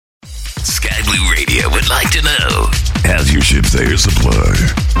Sky Blue Radio would like to know, how's your ship's air supply?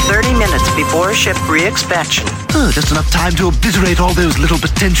 30 minutes before ship re-expansion. Oh, just enough time to obliterate all those little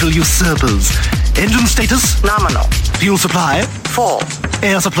potential usurpers. Engine status? Nominal. Fuel supply? Full.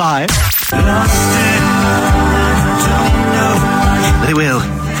 Air supply? Very well.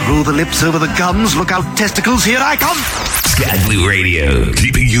 Through the lips, over the gums, look out testicles, here I come! Sky Blue Radio,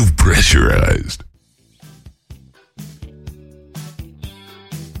 keeping you pressurized.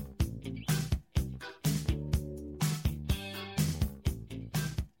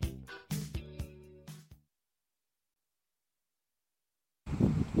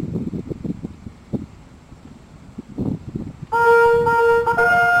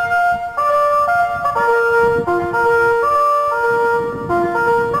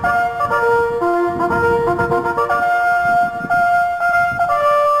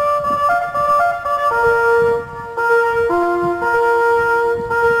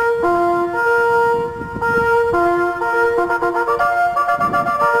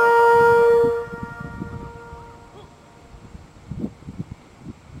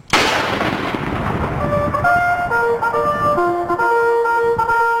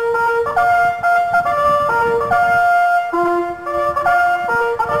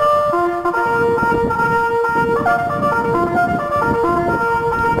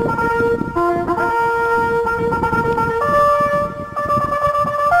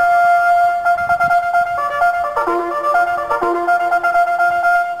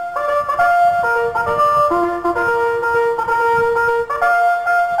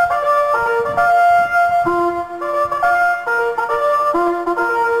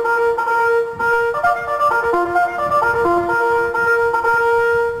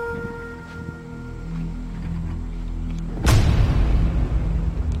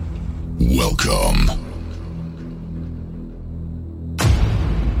 Welcome.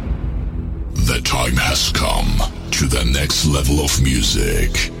 The time has come to the next level of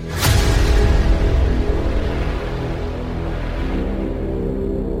music.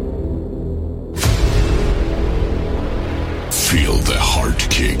 Feel the hard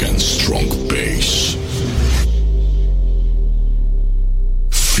kick and strong bass.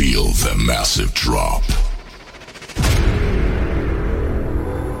 Feel the massive drop.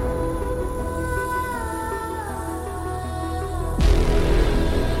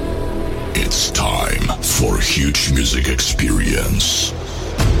 It's time for a huge music experience.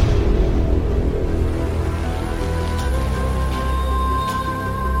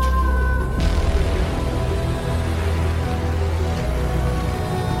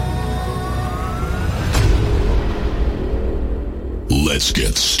 Let's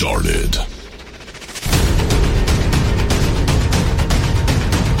get started.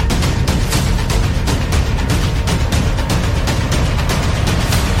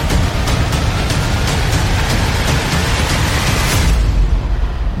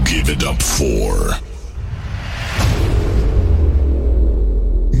 Give it up for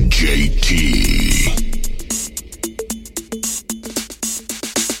JT.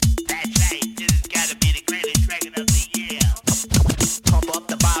 That's right, this has gotta be the greatest record of the year. Pump up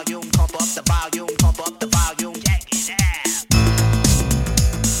the volume, pump up the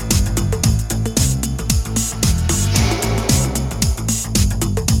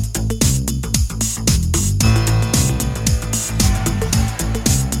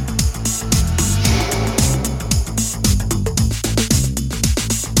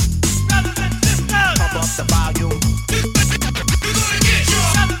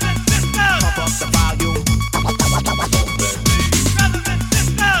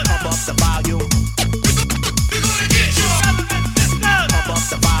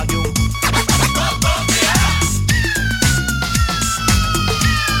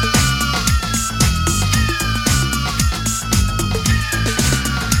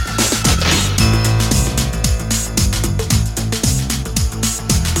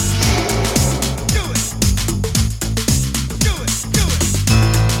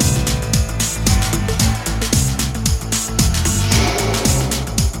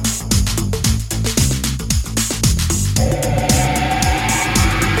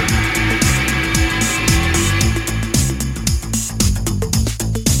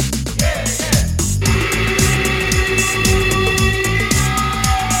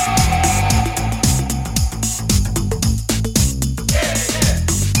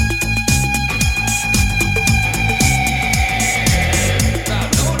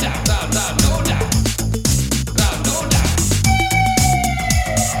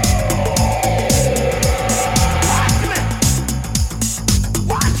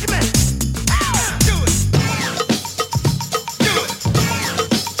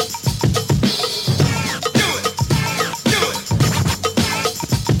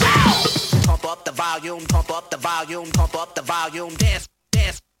volume, dance,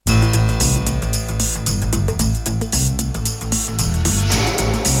 dance.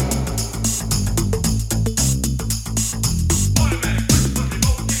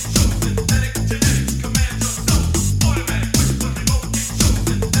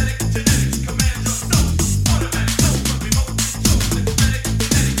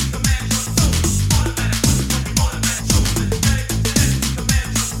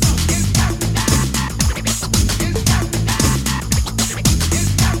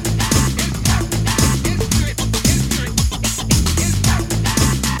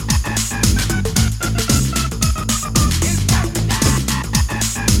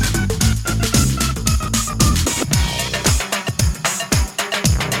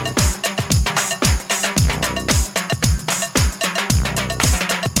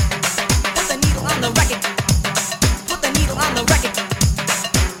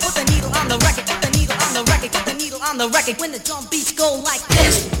 When the drum beats go like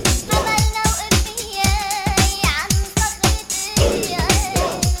this.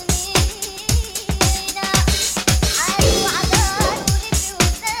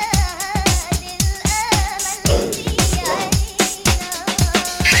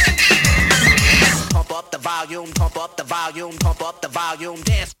 Pump up the volume, pump up the volume, pump up the volume,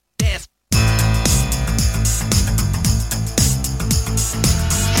 dance, dance.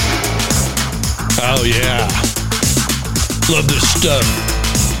 Oh yeah. Love this stuff.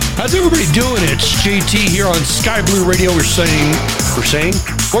 How's everybody doing? It's JT here on Sky Blue Radio. We're sounding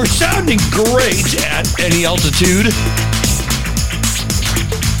great at any altitude.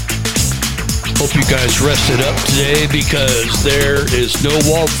 Hope you guys rested up today because there is no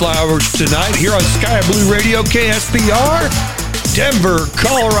wildflowers tonight here on Sky Blue Radio, KSPR, Denver,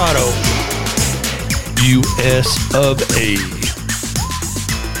 Colorado, US of A.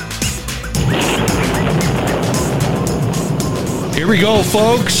 Here we go,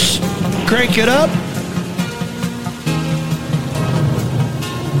 folks. Crank it up.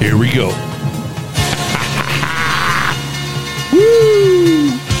 Here we go.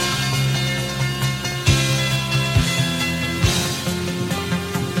 Woo!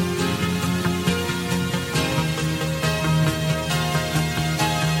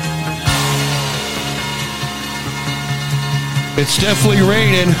 It's definitely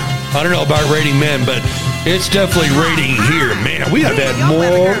raining. I don't know about raining men, but it's definitely raining here. Man, we have had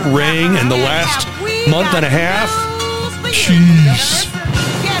more rain in the last month and a half. Jeez.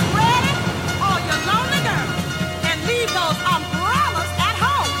 Get ready, all you lonely girls, and leave those umbrellas at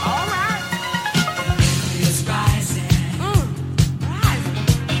home. All right. It's rising. Rising.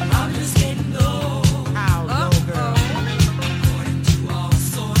 I'm just getting low. How low, girl? According to all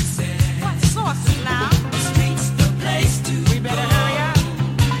sources. What sources now? The streets, the place to we better hurry up.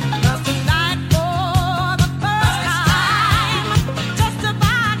 Just tonight for the first time, just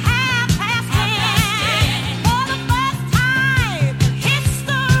about 10:30. For the first time in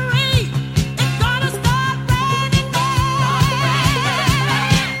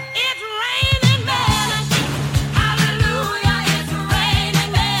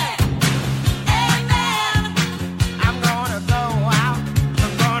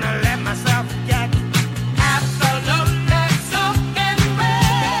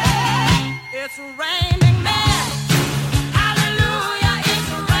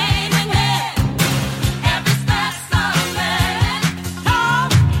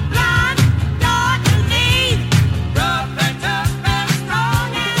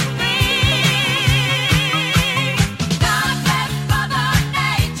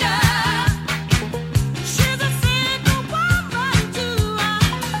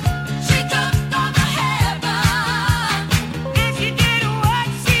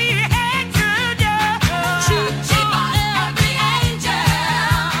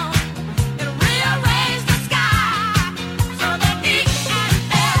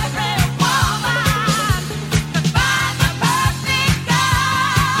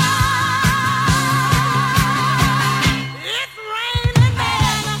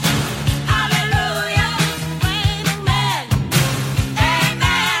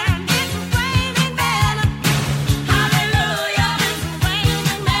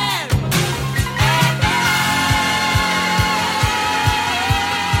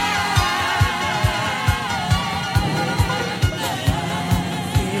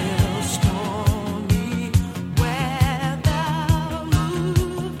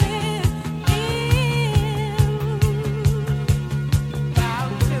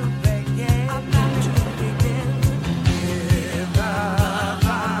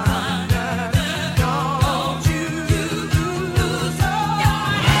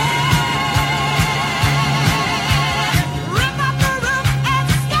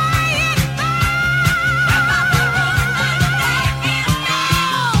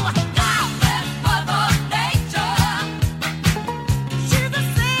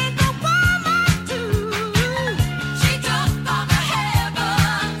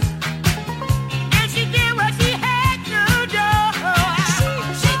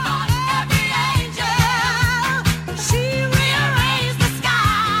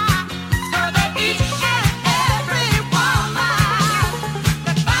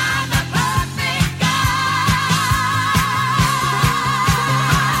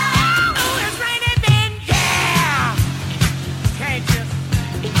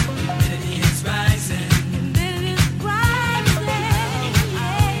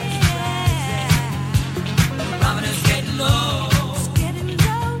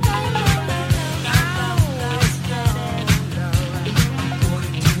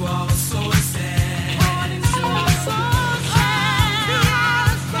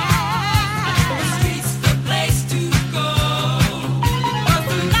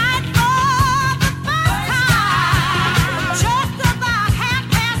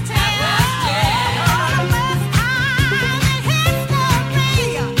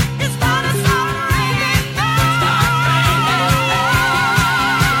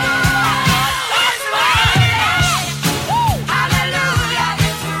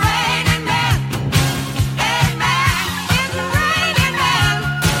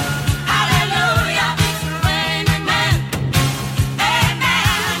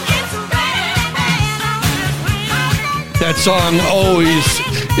song always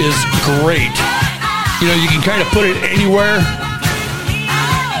is great. You know, you can kind of put it anywhere.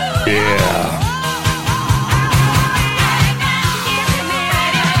 Yeah.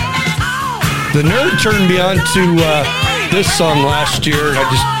 The Nerd turned me on to this song last year. I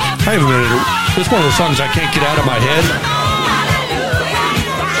haven't been. It's one of the songs I can't get out of my head.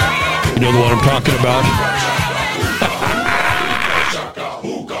 You know the one I'm talking about?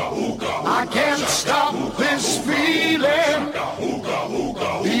 I can't stop this feeling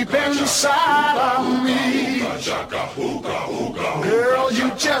deep inside of me. Girl,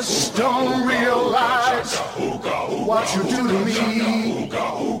 you just don't realize what you do to me.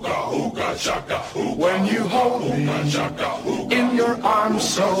 When you hold me in your arms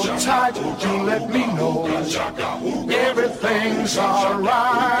so tight, you let me know everything's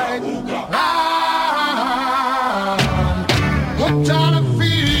alright. I'm hooked on a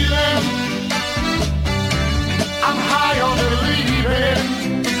feeling, I'm high on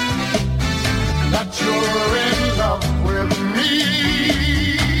believing that you're in love with me.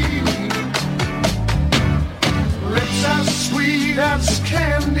 Lips as sweet as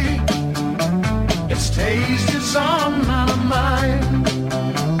candy, its taste is on my mind.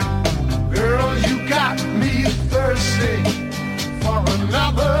 Girl, you got me thirsty for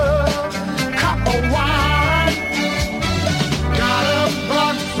another cup of wine. Got a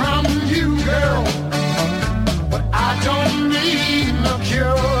bug from you, girl, but I don't need no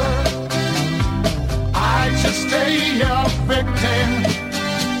cure. I just stay a victim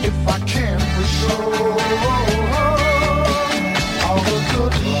if I can for sure. All the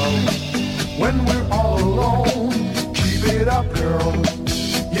good love when we're all alone, keep it up, girl.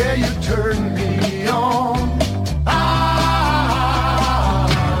 Yeah, you turn me on. I'm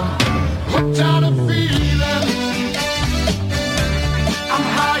hooked on a feeling, I'm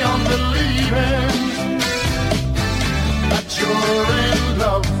high on believing that you're in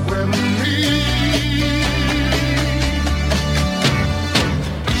love with me.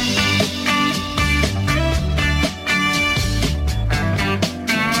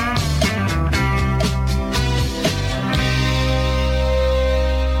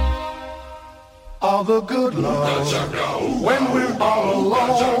 All the good love when we're all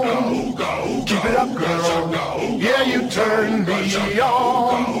alone. Keep it up, girl. Yeah, you turn me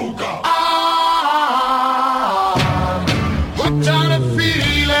on. I'm hooked on a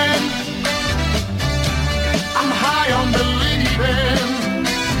feeling, I'm high on believing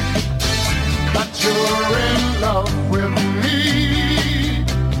that you're in love with me.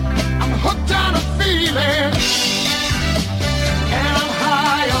 I'm hooked on a feeling, and I'm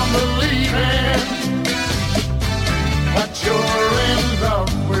high on believing that you're in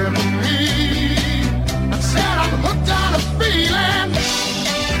love with me. I said I'm hooked on a feeling,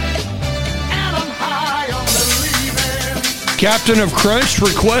 and I'm high on believing. Captain of Crunch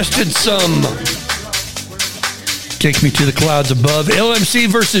requested some Take Me to the Clouds Above. LMC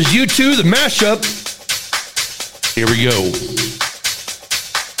versus U2, the mashup. Here we go.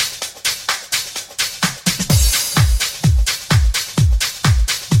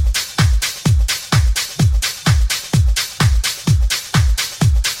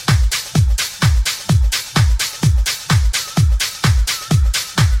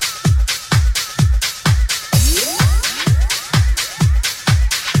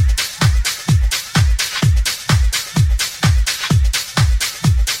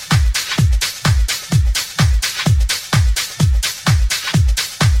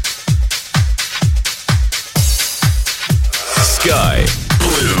 Sky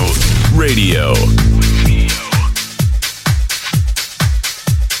Blue Radio.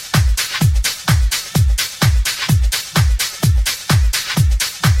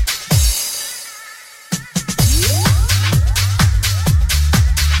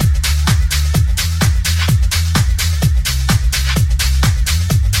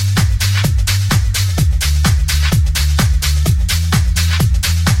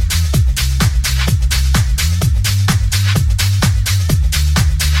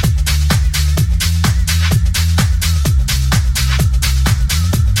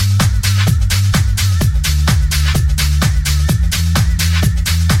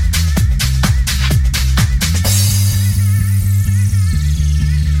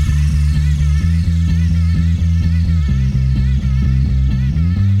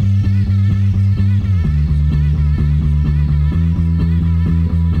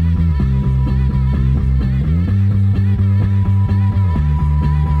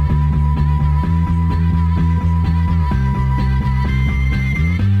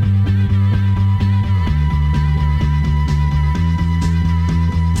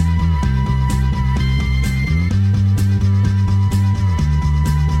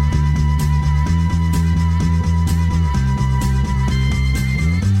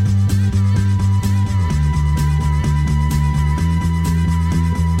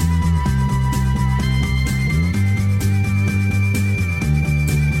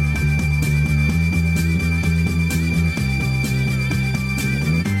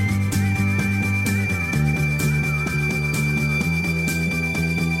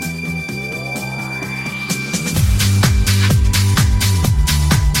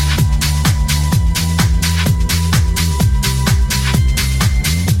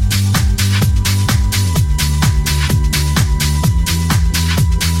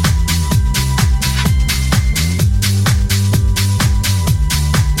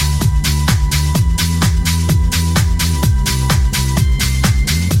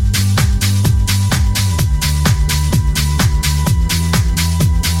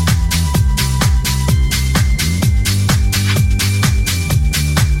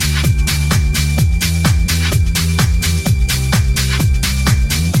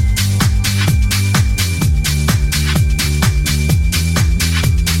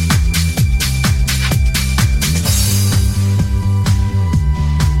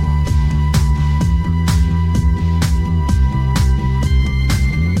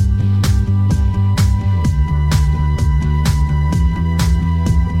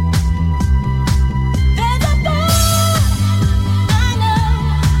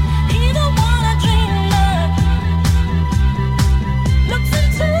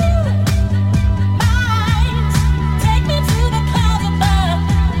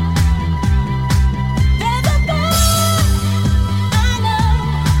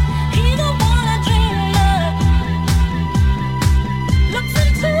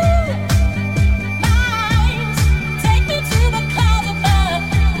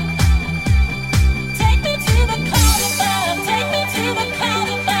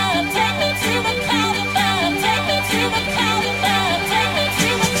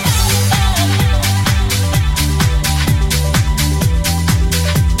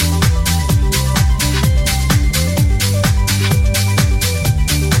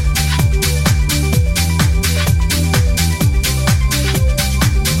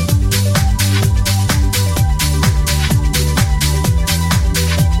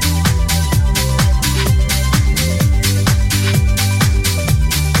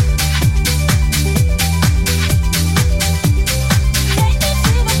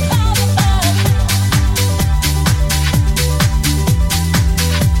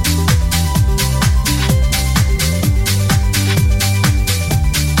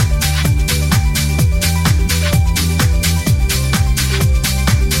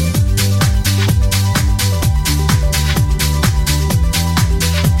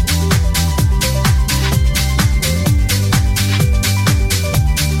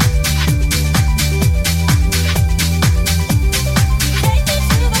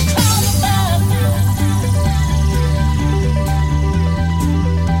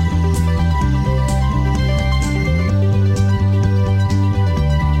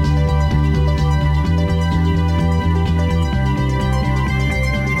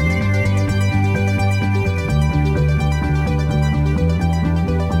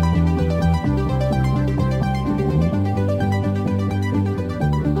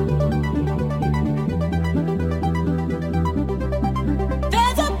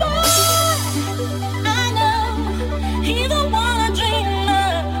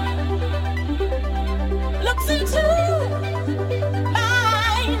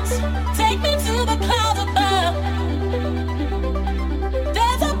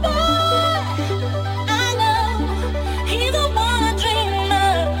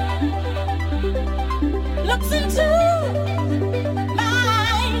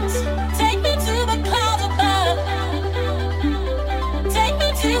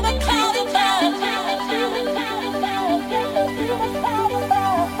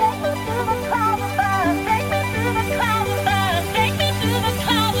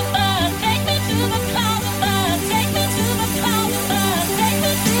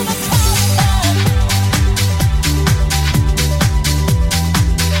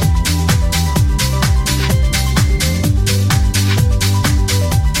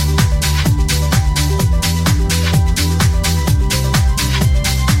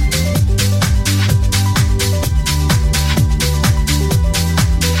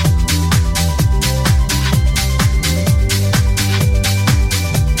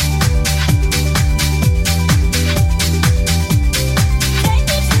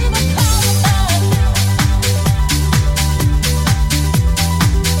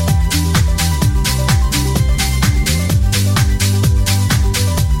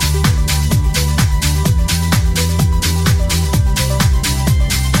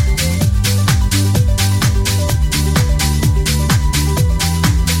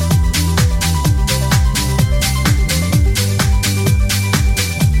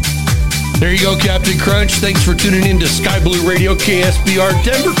 There you go, Captain Crunch. Thanks for tuning in to Sky Blue Radio, KSBR,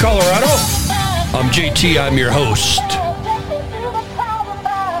 Denver, Colorado. I'm JT. I'm your host.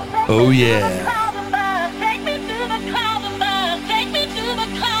 Oh, yeah.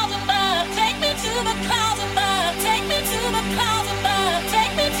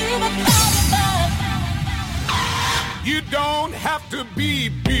 You don't have to be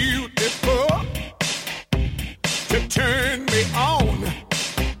beautiful to turn me on.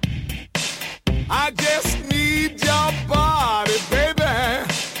 I just need your body, baby,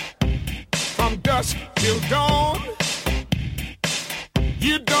 from dusk till dawn.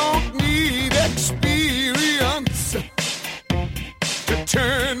 You don't need experience to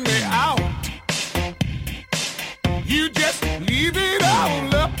turn me out. You just leave it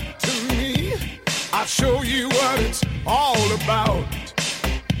all up to me. I'll show you what it's all about.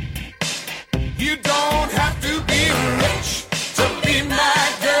 You don't have to be rich to be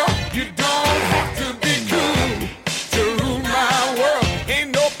my girl. You don't have to be cool to rule my world.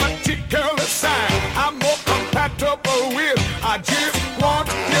 Ain't no particular sign I'm more compatible with. I just want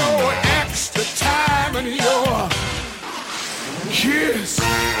your extra time and your kiss.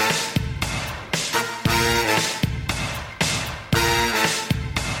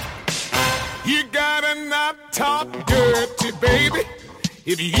 You gotta not talk dirty, baby,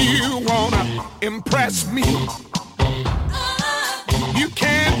 if you wanna impress me. You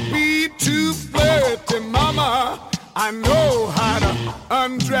can't be too flirty, mama. I know how to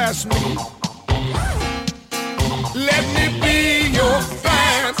undress me. Let me be your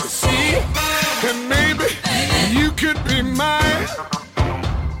fantasy, and maybe you could be mine.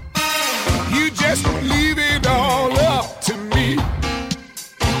 You just leave it all up to me.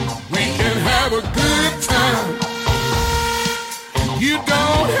 We can have a good time. You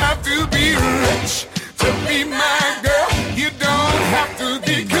don't have to be rich to be my girl. You don't have to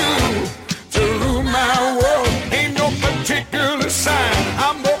be cool to rule my world. Ain't no particular sign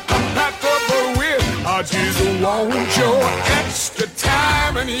I'm more compatible with. I just want your extra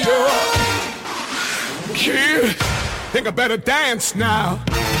time and your kid. Think I better dance now.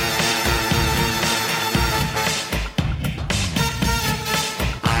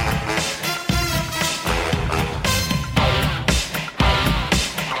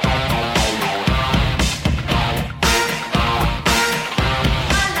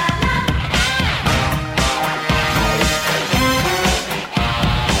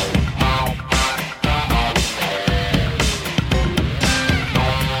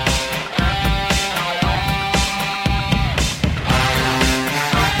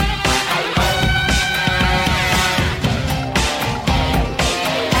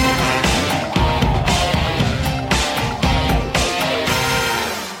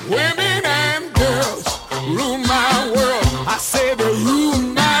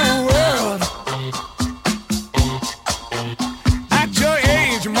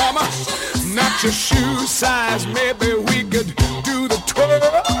 Your shoe size, maybe we could do the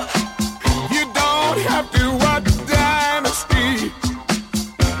twirl. You don't have to watch Dynasty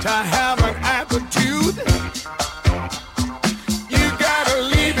to have an attitude. You gotta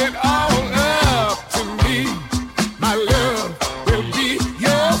leave it all up to me. My love will be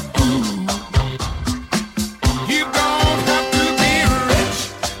your food. You don't have to be rich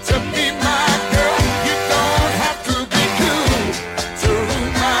to be my girl. You don't have to be cool to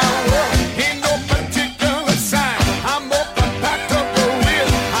rule my world. Ain't no particular sign I'm more compatible with.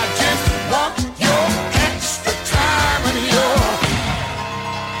 I just want your extra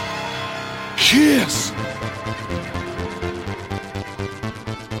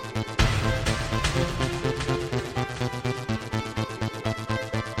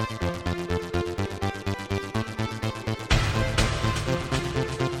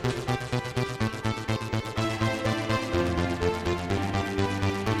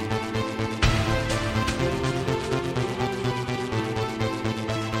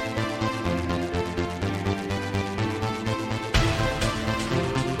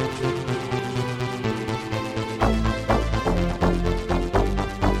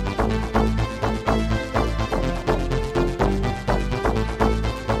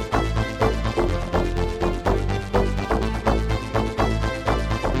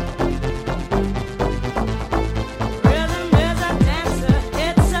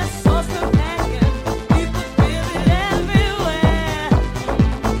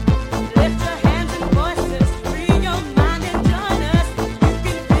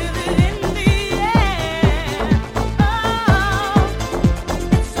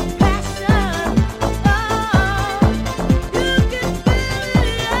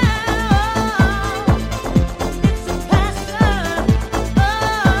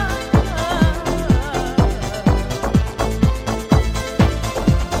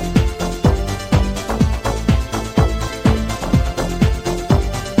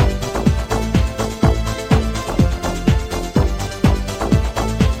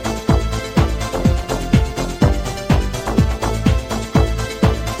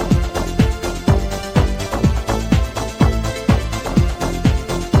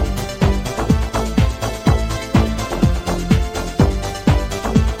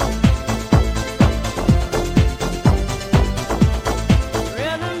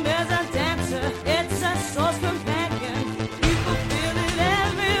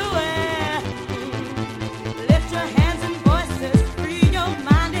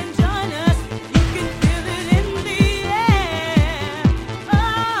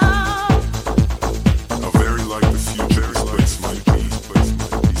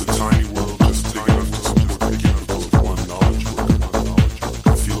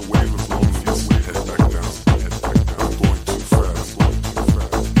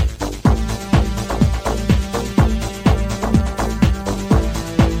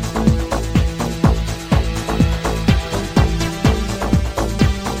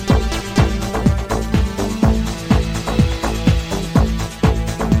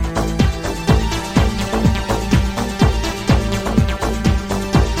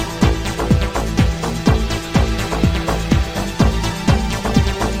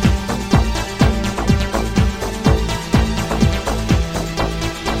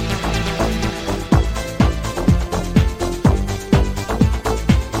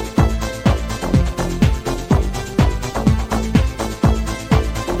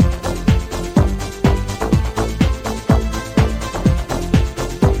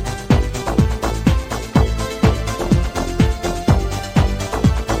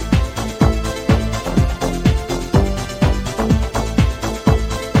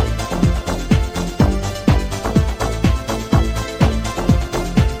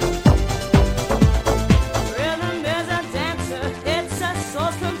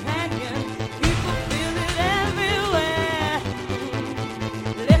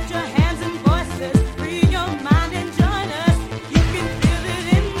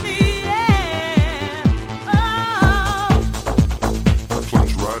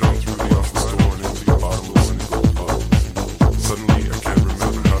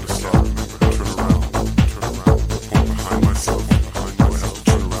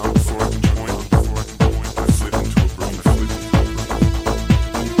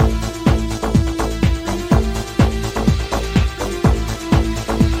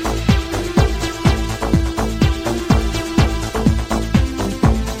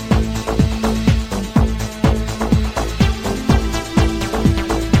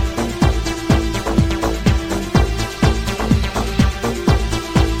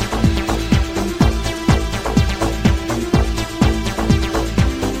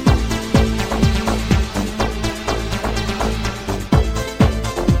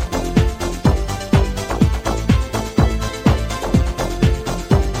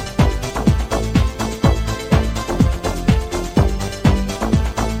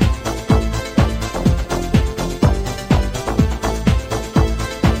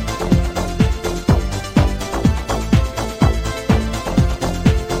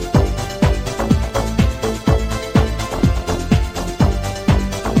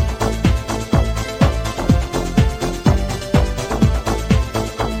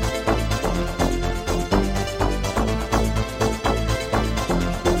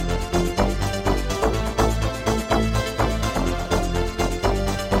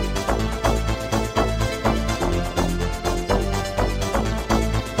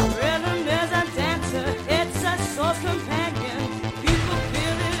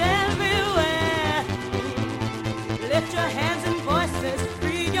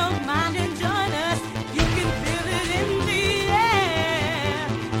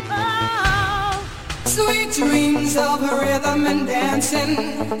Sweet dreams of rhythm and dancing,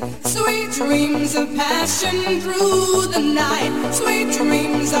 sweet dreams of passion through the night. Sweet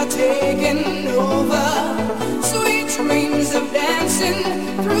dreams are taking over, sweet dreams of dancing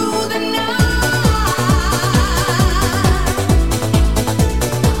through the night.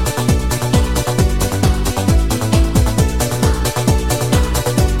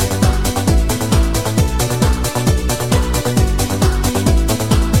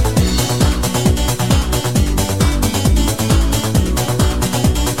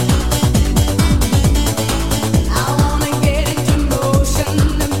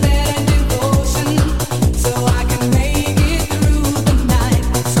 So I can make it through the night.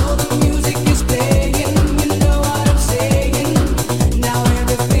 So the music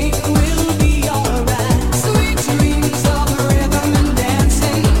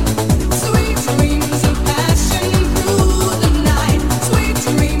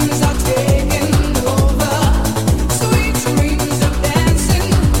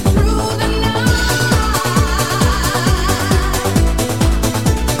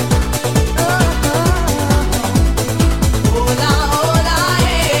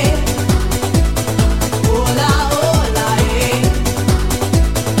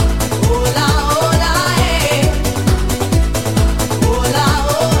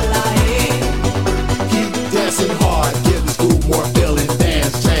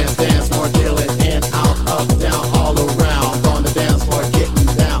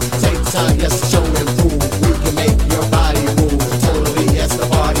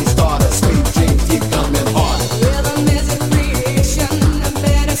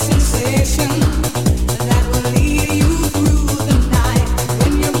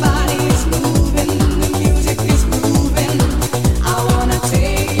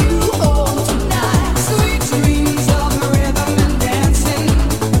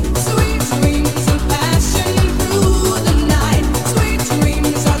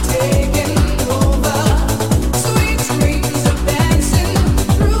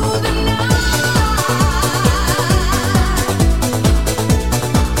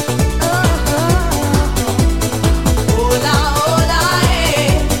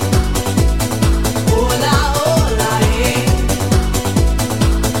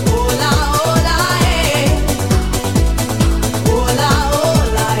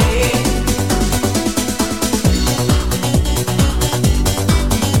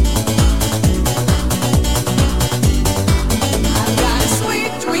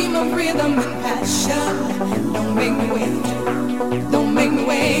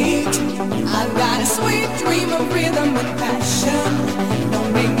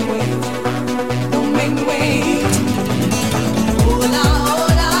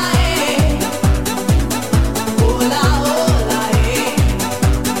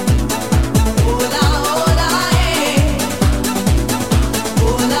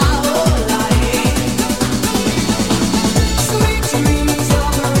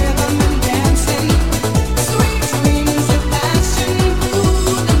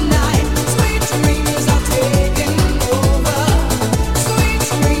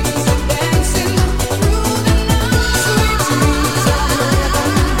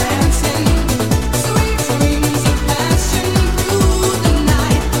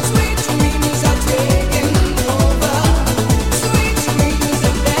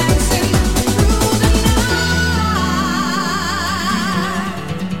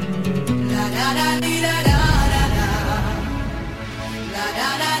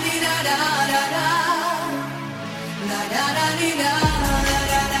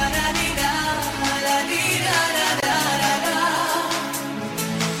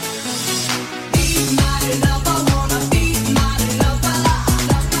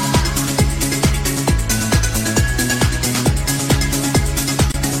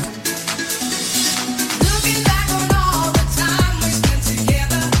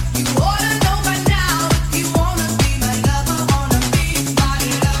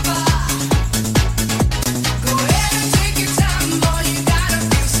Boy,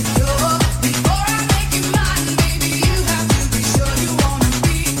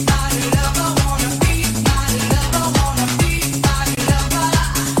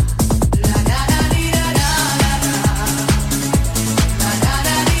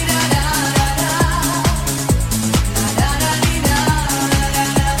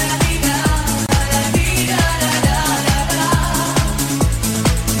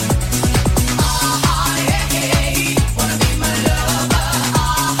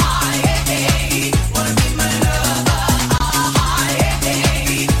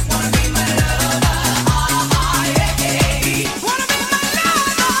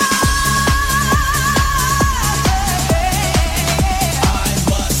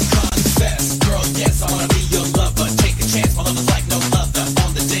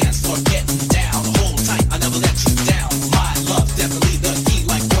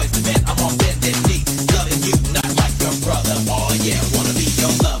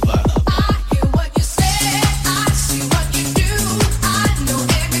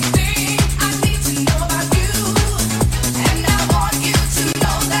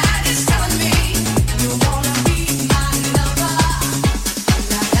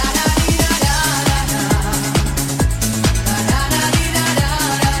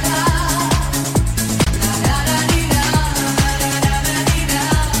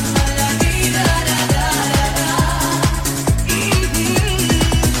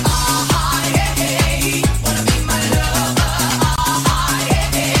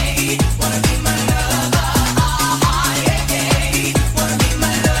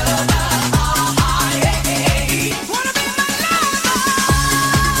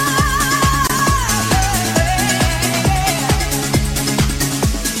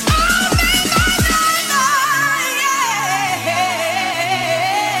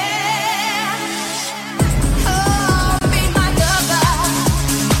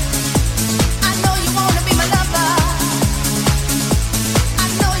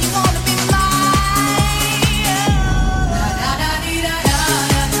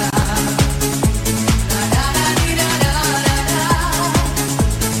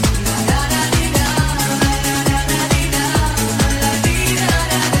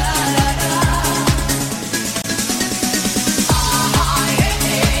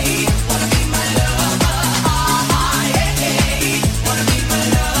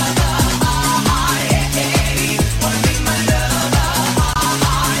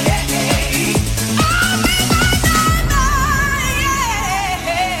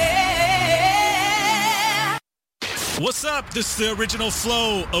 What's up? This is the original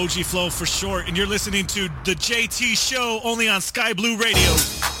Flow, OG Flow for short, and you're listening to The JT Show only on Sky Blue Radio.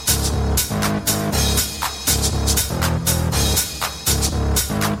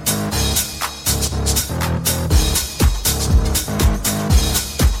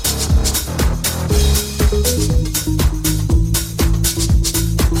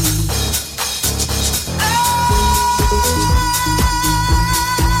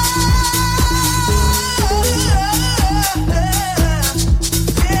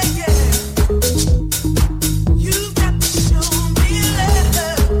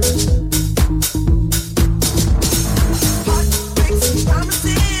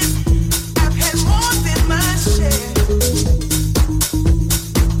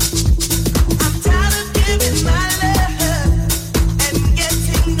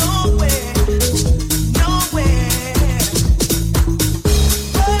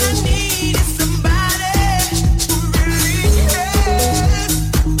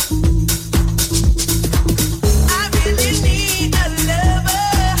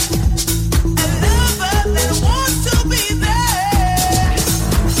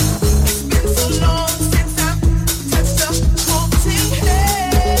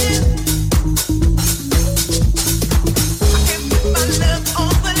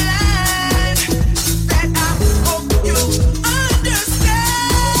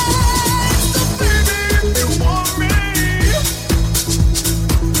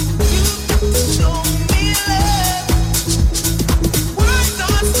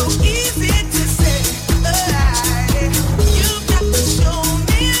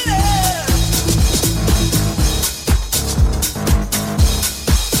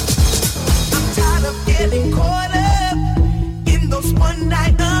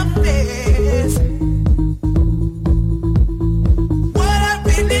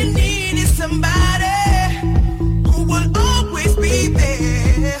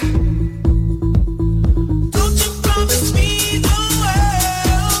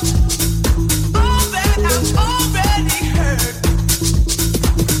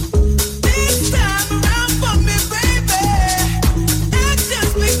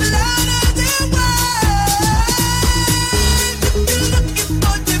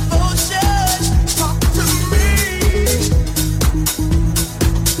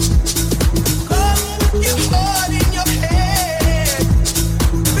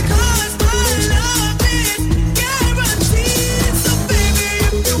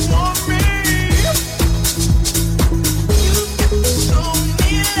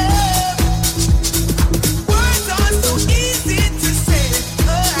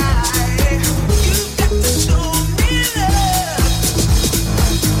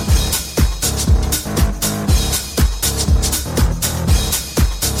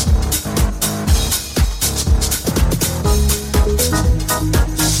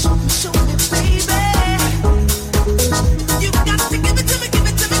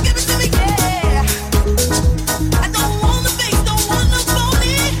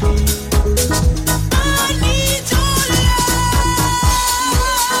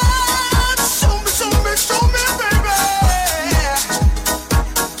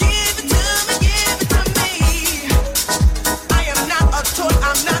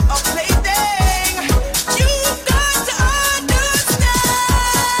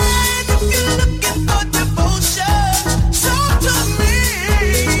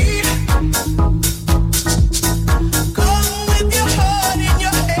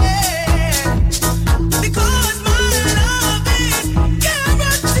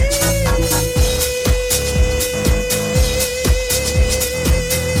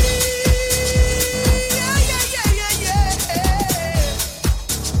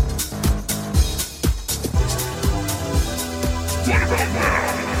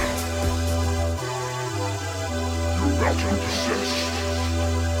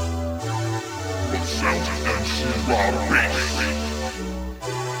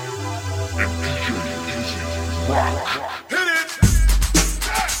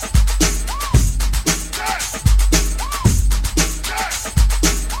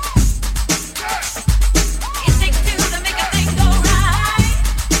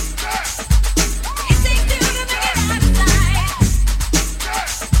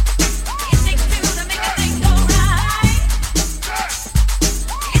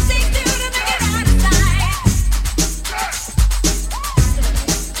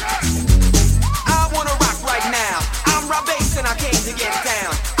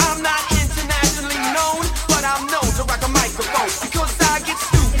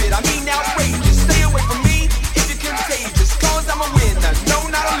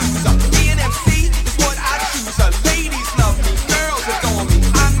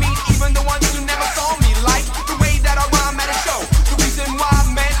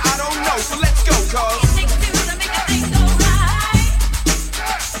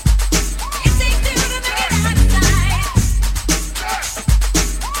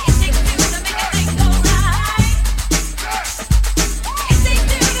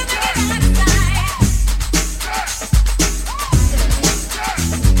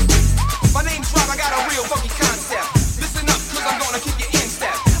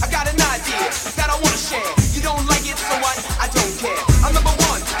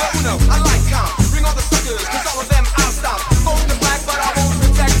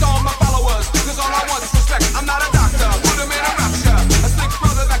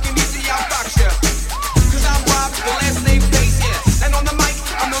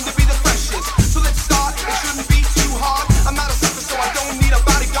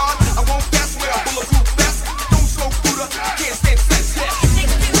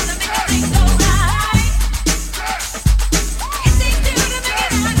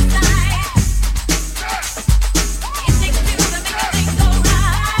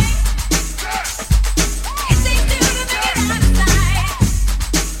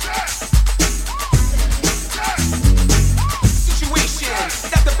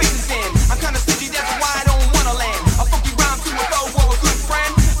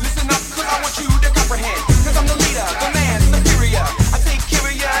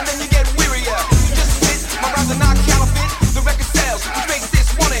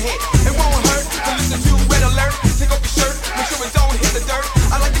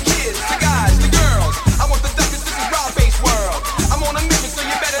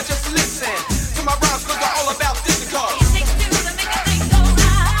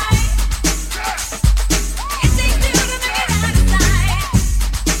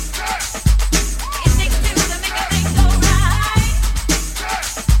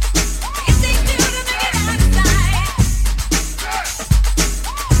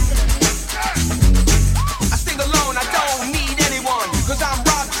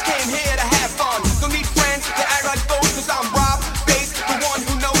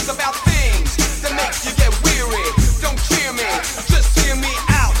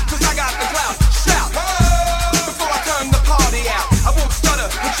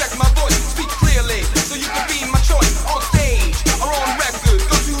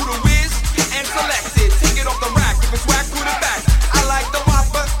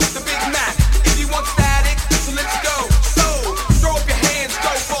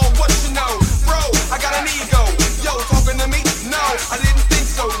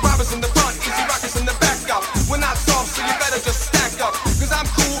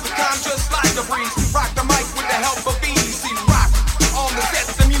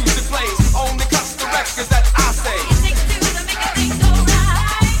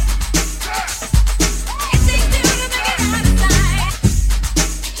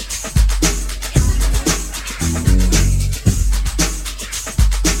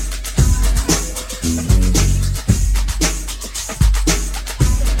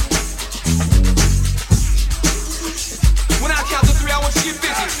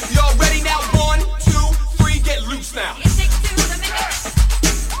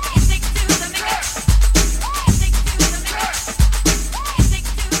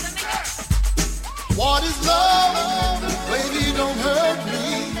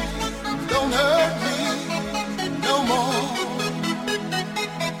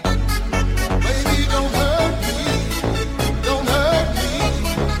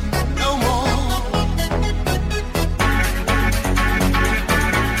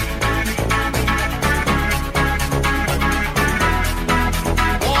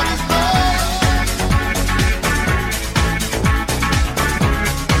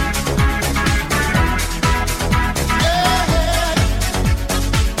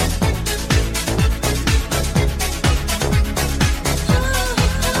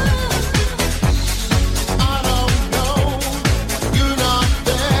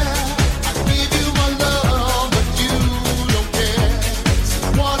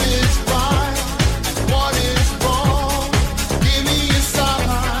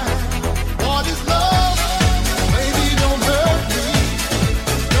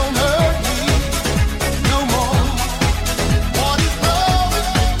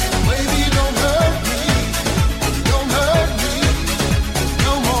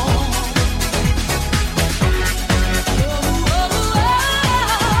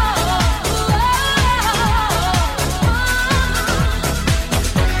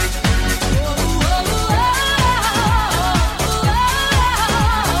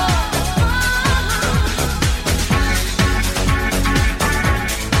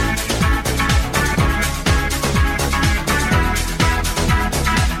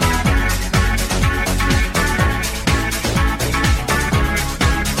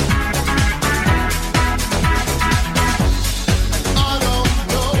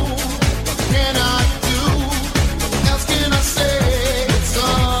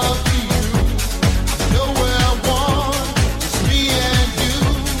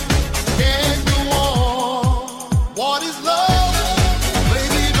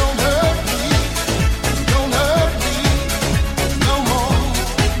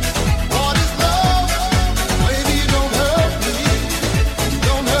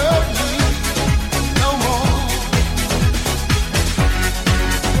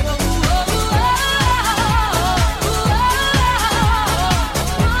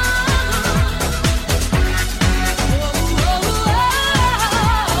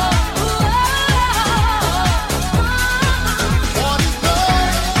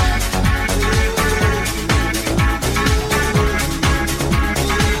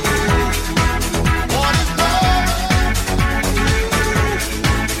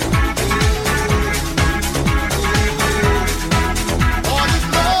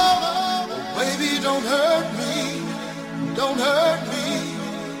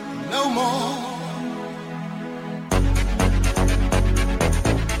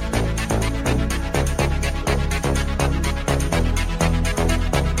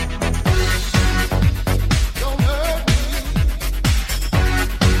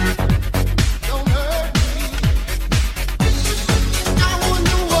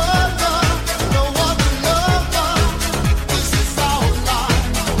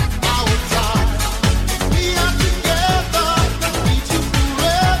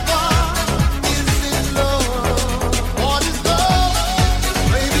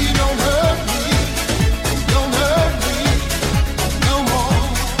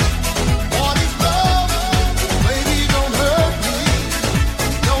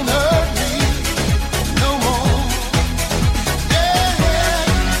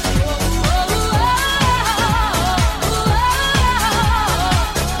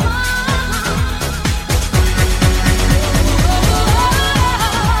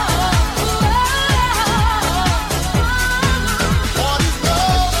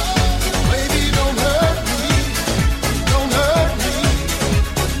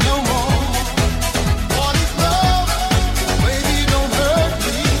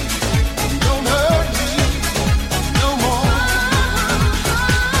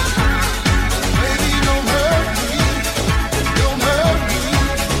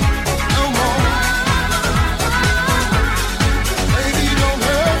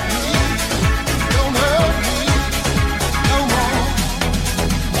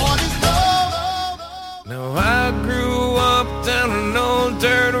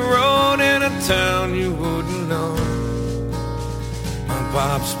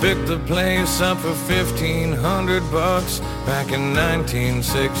 Pops picked the place up for $1,500 back in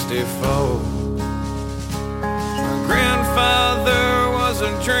 1964. My grandfather was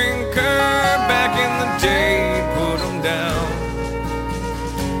a drinker back in the day, he put him down.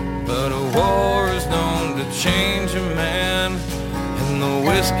 But a war is known to change a man, and the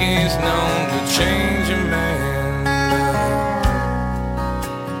whiskey's known to change a man.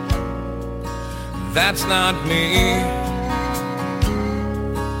 That's not me.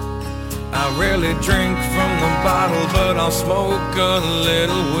 I rarely drink from the bottle, but I'll smoke a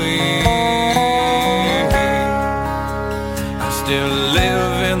little weed. I still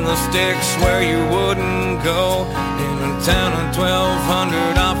live in the sticks where you wouldn't go, in a town of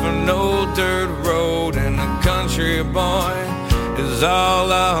 1,200 off an old dirt road, and a country boy is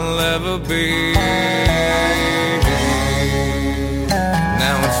all I'll ever be.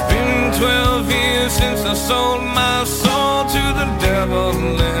 Now it's been 12 years since I sold my soul to the devil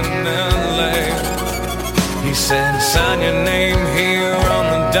in LA. He said, sign your name here on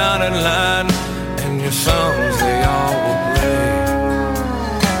the dotted line, and your songs they all will play.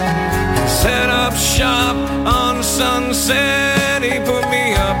 He set up shop on Sunset, he put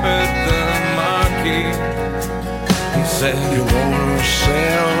me up at the Marquee. He said, you wanna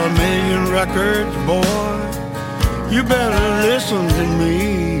sell 1,000,000 records, boy? You better listen to me.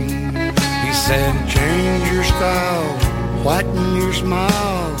 He said, change your style, whiten your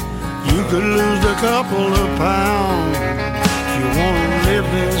smile. You could lose a couple of pounds. If you wanna live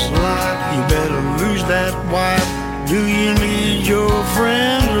this life, you better lose that wife. Do you need your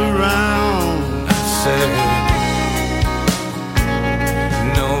friends around? I said,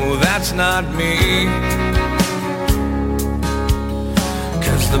 no, that's not me.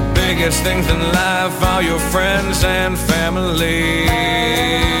 The biggest things in life are your friends and family.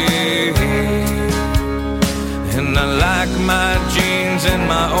 And I like my jeans and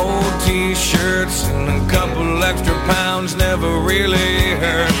my old t-shirts, and a couple extra pounds never really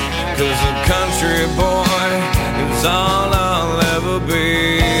hurt, 'cause a country boy is all I'll ever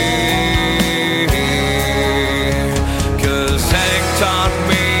be. 'Cause Hank taught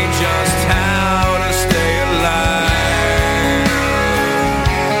me just how to stay alive.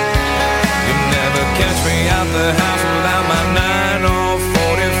 Catch me out the house without my 9 or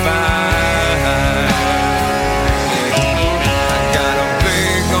 45. I got a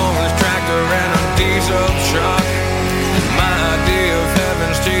big orange tractor and a diesel truck. My idea of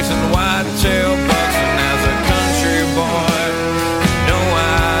heaven's chasing whitetail bucks, and as a country boy, you know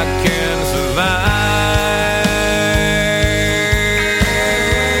I can survive.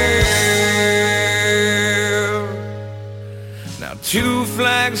 Now 2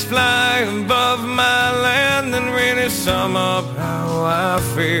 flags fly above my land and really sum up how I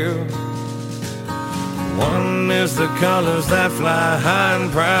feel. One is the colors that fly high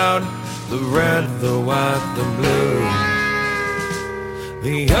and proud, the red, the white, the blue.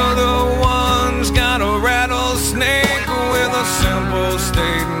 The other one's got a rattlesnake with a simple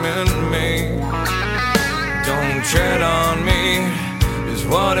statement made. Don't tread on me is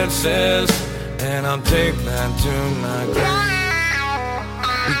what it says, and I'll take that to my grave.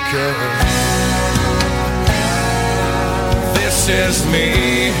 Because this is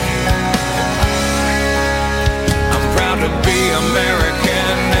me. I'm proud to be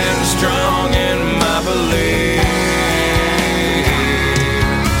American and strong in my belief.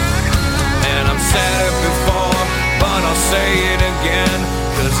 And I've said it before, but I'll say it again,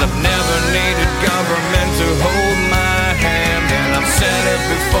 'cause I've never needed government to hold my hand. And I've said it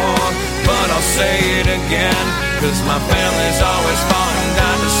before, but I'll say it again, 'cause my family's always fought and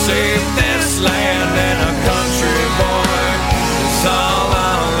died to save this land. And a country boy is all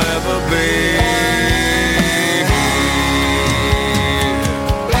I'll ever be.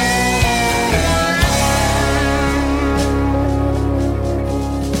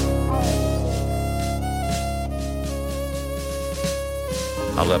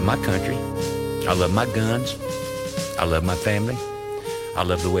 I love my country. I love my guns. I love my family. I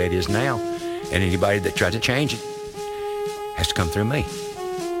love the way it is now. And anybody that tries to change it has to come through me.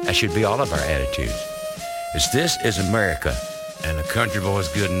 That should be all of our attitudes. As this is America, and a country boy's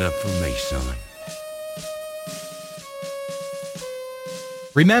good enough for me, son.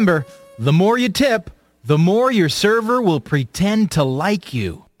 Remember, the more you tip, the more your server will pretend to like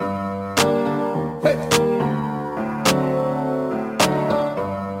you.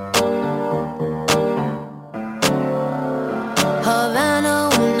 Havana,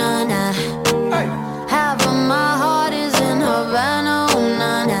 ooh, nah, nah. Half of my heart is in Havana, ooh,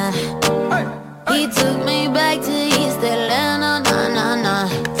 nah, nah. He took me back to East Atlanta, nah, nah, nah.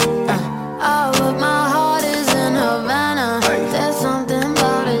 All of my heart is in Havana. There's something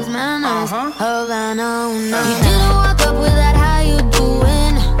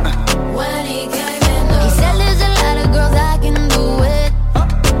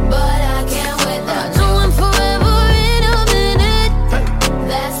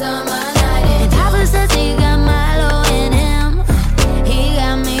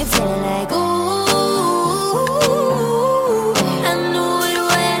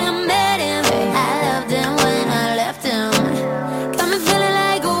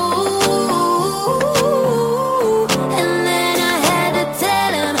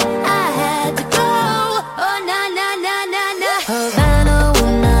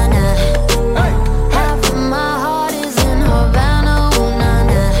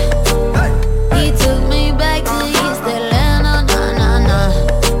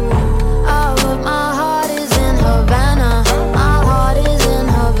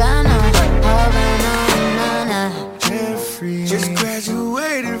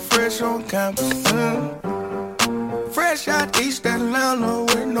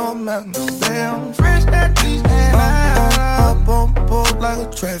mountains. Damn, fresh that beach and up on board like a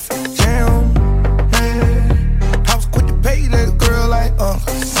traffic jam. Hey, I was quick to pay that girl like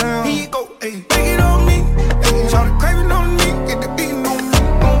Uncle Sam. Here you go, ayy, take it on me. Ayy, shout the craving on me, get the beating on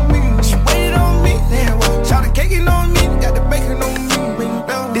me. She waited on me, damn, well, shout the caking on me, got the bacon on me.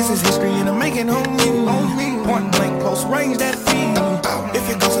 This is history and I'm making on me. Point blank, close range, that feed. If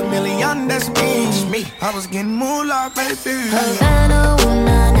it goes $1 million, that's me. I was getting moolah, baby. Havana, ooh,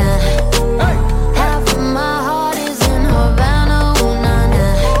 nah, nah. Half of my heart is in Havana, ooh, nah,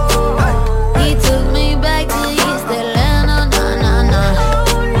 nah. He took me back to East Atlanta, nah, nah, nah.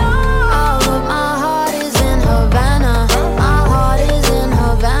 All of my heart is in Havana. My heart is in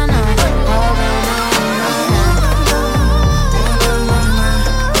Havana. Havana, ooh, nah, nah.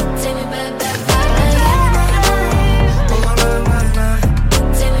 Take me back, back, back. Take me back, back, back.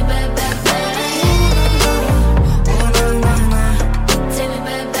 Take me back, back, back. Take me back, back,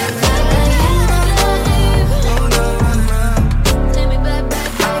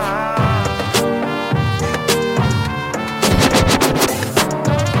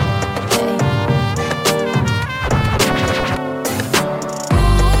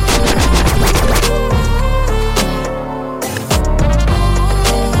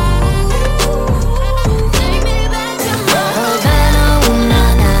 Havana, ooh,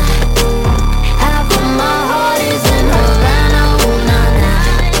 nah, nah. Half of my heart is in Havana, ooh, nah, nah.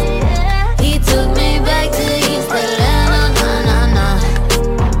 He took me back to East Atlanta, nah, nah, nah.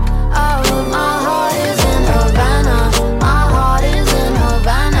 All of my heart is in Havana. My heart is in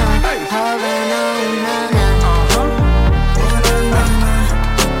Havana. Havana, ooh, nah,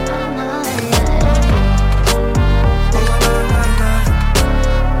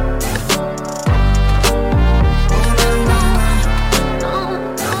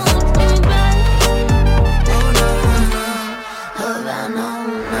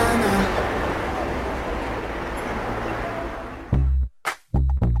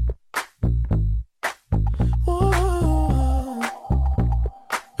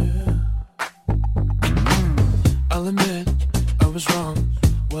 I'll admit I was wrong.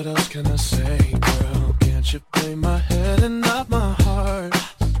 What else can I say, girl? Can't you play my head and not my heart?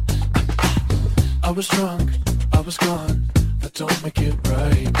 I was drunk, I was gone. That don't make it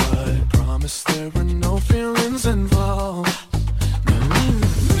right, but promise there were no feelings involved.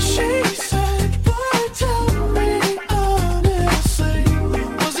 She said, boy, tell me honestly,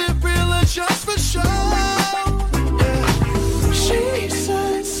 was it real or just for show? Yeah. She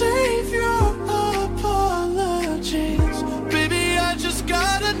said, save your apologies, baby, I just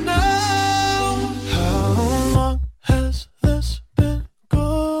gotta know. How long has this been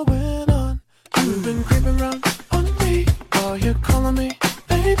going on? You've been creeping around on me while you're calling me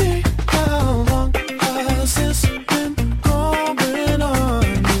baby. How long has this been going on?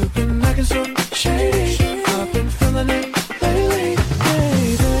 You've been acting so shady. I've been feeling it lately,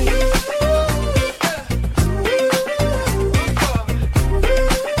 baby.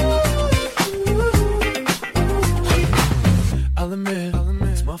 I'll admit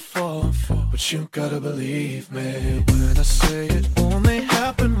it's my fault, but you gotta believe me when I say it only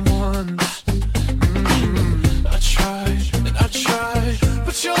happened once. I tried and I tried,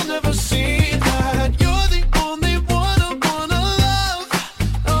 but you'll never see that. You're the only one I wanna love.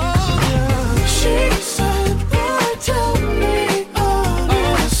 Oh yeah. She said, boy, tell me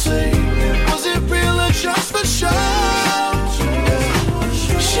honestly, was it real or just for show?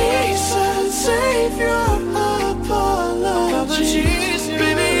 She said, save your apologies,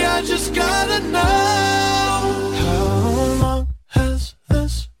 baby, I just gotta know. How long has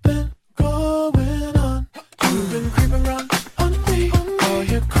this been going on? You've been creeping around on me while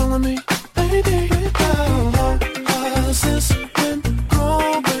you're calling me baby. How long has this been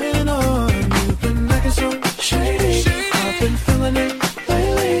going on? You've been acting so shady. I've been feeling it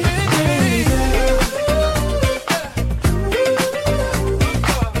lately, baby.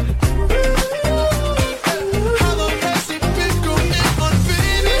 How long has it been going on,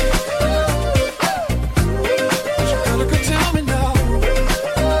 baby? You gotta go tell me now.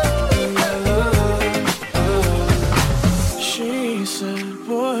 She said,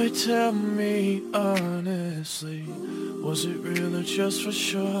 boy, tell me honestly, was it real or just for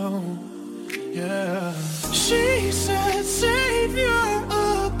show? Yeah. She said, save your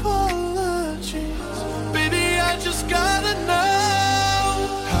apologies, baby, I just gotta know.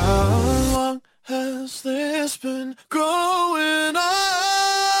 How long has this been going on?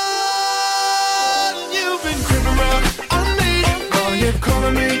 You've been creeping around on me while you're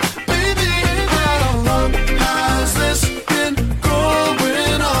calling me baby. How long has this been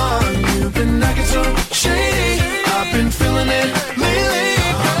going on? You've been acting so shady. I've been feeling it lately.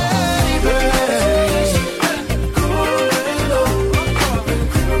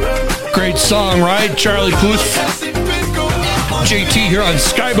 song, right? Charlie Puth. JT here on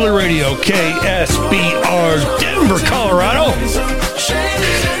Sky Blue Radio, KSBR, Denver, Colorado.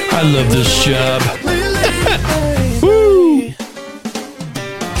 I love this job. Woo!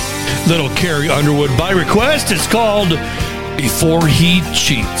 Little Carrie Underwood by request. It's called Before He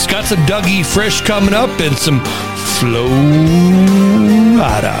Cheats. Got some Dougie Fresh coming up and some Florida.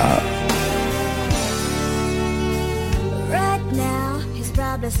 Right now, he's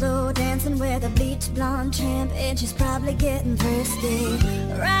probably slow dancing with a bleach blonde tramp, and she's probably getting thirsty.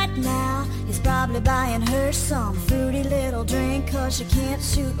 Right now, he's probably buying her some fruity little drink, cause she can't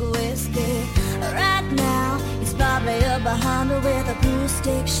shoot whiskey. Right now, he's probably up behind her with a pool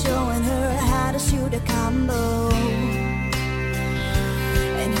stick, showing her how to shoot a combo.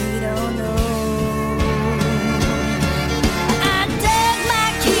 And he don't know.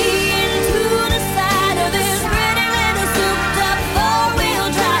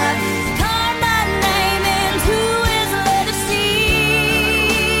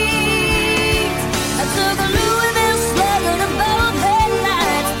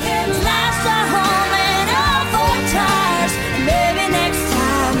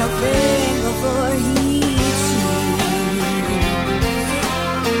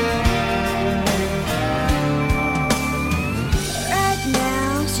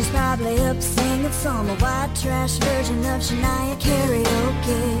 Some white trash version of Shania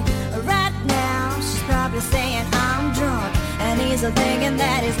karaoke. Right now, she's probably saying I'm drunk, and he's thinking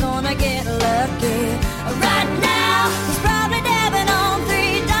that he's gonna get lucky. Right now, he's probably dabbing on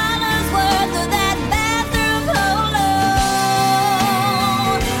 $3 worth of that bathroom cologne.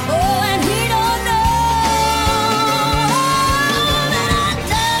 Oh, and he don't know that I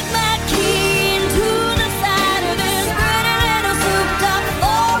dug my key into the side of his pretty little souped-up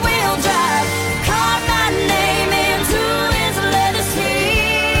four-wheel drive.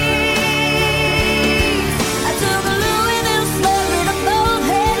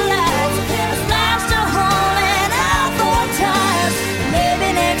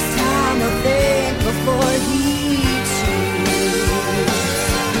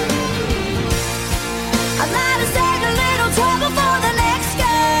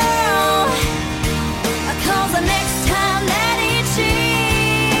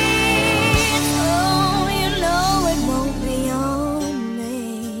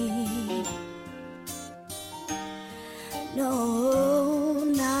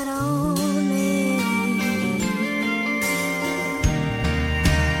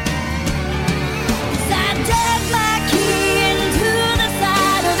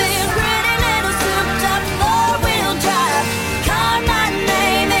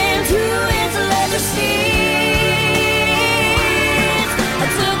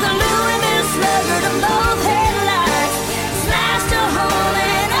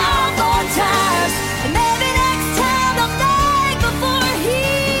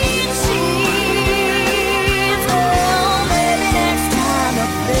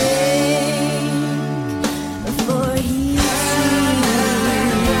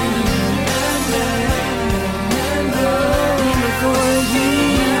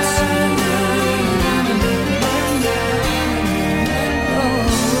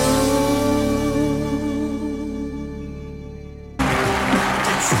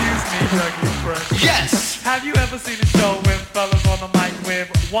 Yes! Have you ever seen a show with fellas on the mic with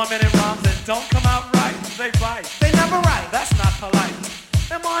 1 minute rhymes that don't come out right? They bite. They never write. That's not polite.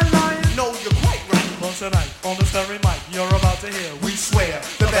 Am I lying? No, you're quite right. Well, tonight, on the Stereo mic, you're about to hear, we swear,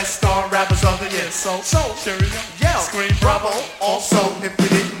 the best star rappers of the year. So, cheerio, yeah, scream bravo. Also, if you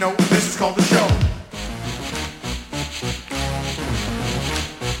didn't know, this is called the show.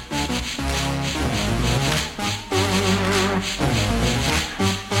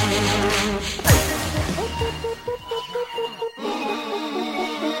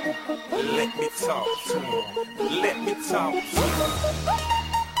 Let me talk to him. Let me talk to him.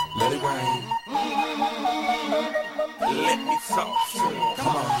 Let it rain. Let me talk to him.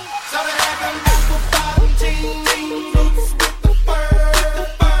 Come on. Started having beautiful bottom jeans, boots with the fur.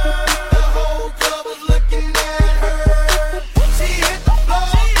 The whole club was looking at her. She hit the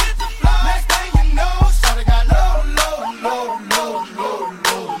floor. Next thing you know, started got low.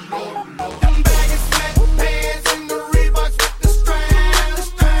 Them baggy sweatpants and the Reeboks with the strands.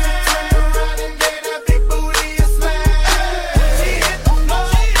 Turned around and gave that big booty a slam. She hit the floor.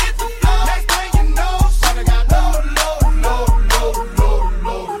 Next thing you know, started got low.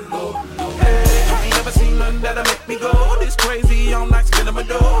 Hey, I ain't never seen nothing that'll make me go this crazy. I'm like spinning my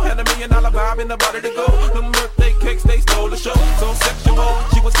dough. Had $1 million vibe in the body to go. Them birthday cakes, they stole the show. So sexual,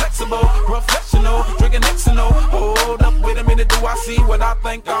 she was flexible, professional, drinking Xano. Hold up, wait a minute, do I I see what I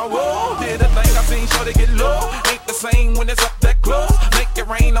think I will. Did the thing I seen, sure to get low. Ain't the same when it's up that close. Make it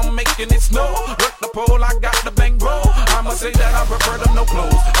rain, I'm making it snow. Work the pole, I got the bang bro. I'ma say that I prefer them no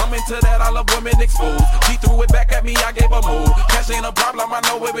clothes. I'm into that, I love women exposed. She threw it back at me, I gave her more. Cash ain't a problem, I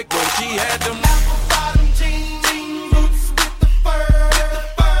know where it goes. She had them apple bottom jeans, boots with the fur.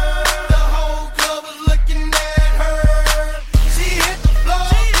 The whole club was looking at her. She hit the floor.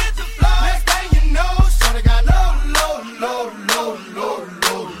 Next thing you know, shorty got low.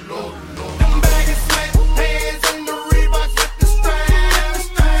 Them baggy sweatpants and the Reeboks with the straps.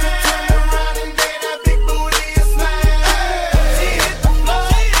 Turn around and get that big booty and slam. She hit the floor.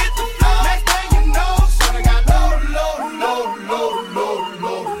 Next thing you know, shorty got low.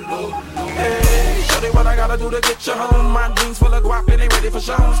 Hey, shorty, what I gotta do to get you home? My jeans full of guap and they ready for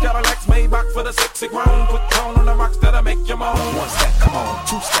shows. Cadillacs Maybach for the sexy grown. Put tone on the rocks that'll make you moan. 1 step, come on.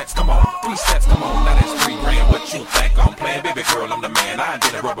 2 steps, come on. 3 steps, come on. Now that's 3 grand. What you think I'm playing? Baby girl, I'm the man. I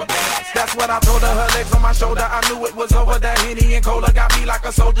did a rubber band. That's what I told her. Her legs on my shoulder. I knew it was over. That Henny and Cola got me like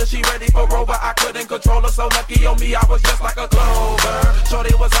a soldier. She ready for Rover. I couldn't control her. So lucky on me, I was just like a clover.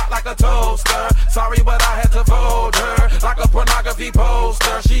 Shorty was hot like a toaster. Sorry, but I had to fold her. Like a pornography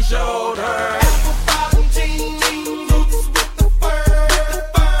poster. She showed her. Apple bottom jeans, boots with the fur.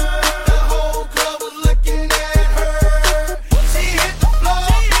 The whole club was looking at her. She hit the floor.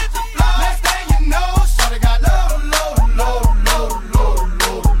 Next thing you know, shorty got low.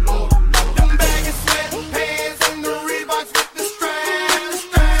 Them baggy sweatpants and the Reeboks with the straps.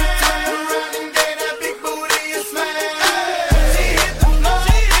 Turn around and get that big booty and smash. She hit the floor.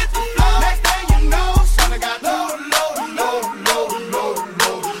 Next thing you know, shorty got low.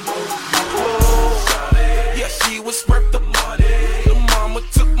 Yeah, she was worth the money. The mama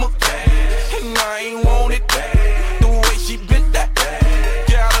took my cash, and I ain't want it back. The way she bent that back,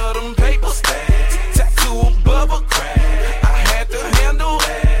 got her them paper stacks, tattoo above her crack. I had to handle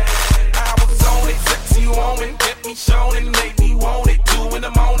that. I was on it, sexy woman, kept me showing, made me want it. 2 in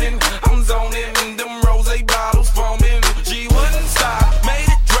the morning, I'm zoning, them rose bottles foaming. She wouldn't stop, made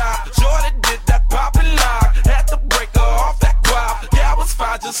it drop. Shorty did that pop and lock, had to break her off that guap. Yeah, I was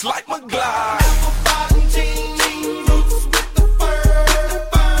fine just like my Glock. Apple bottom jeans, boots with the fur.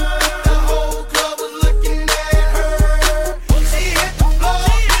 The whole club was looking at her. She hit the floor.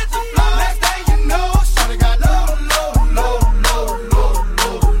 Next thing you know, shorty got low.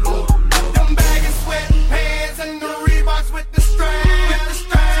 Them baggy sweatpants and the Reeboks with the straps.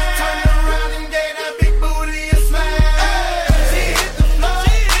 Turn around and get that big booty and smash. She hit the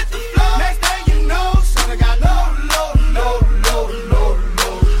floor. Next thing you know, shorty got low.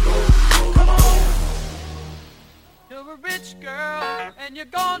 Come on. You're a rich girl and you're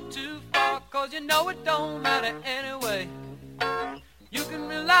gone too far, 'cause you know it don't matter anyway. You can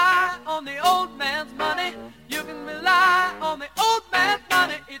rely on the old man's money. You can rely on the old man's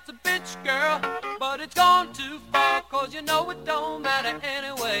money. It's a bitch girl, but it's gone too far, 'cause you know it don't matter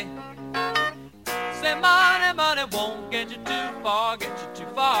anyway. Say money won't get you too far, get you too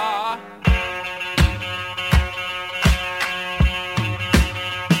far.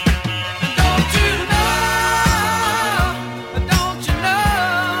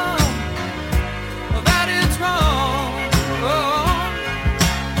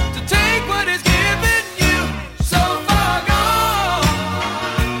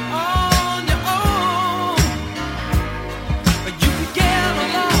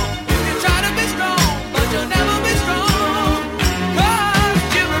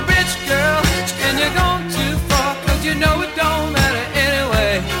 You're a rich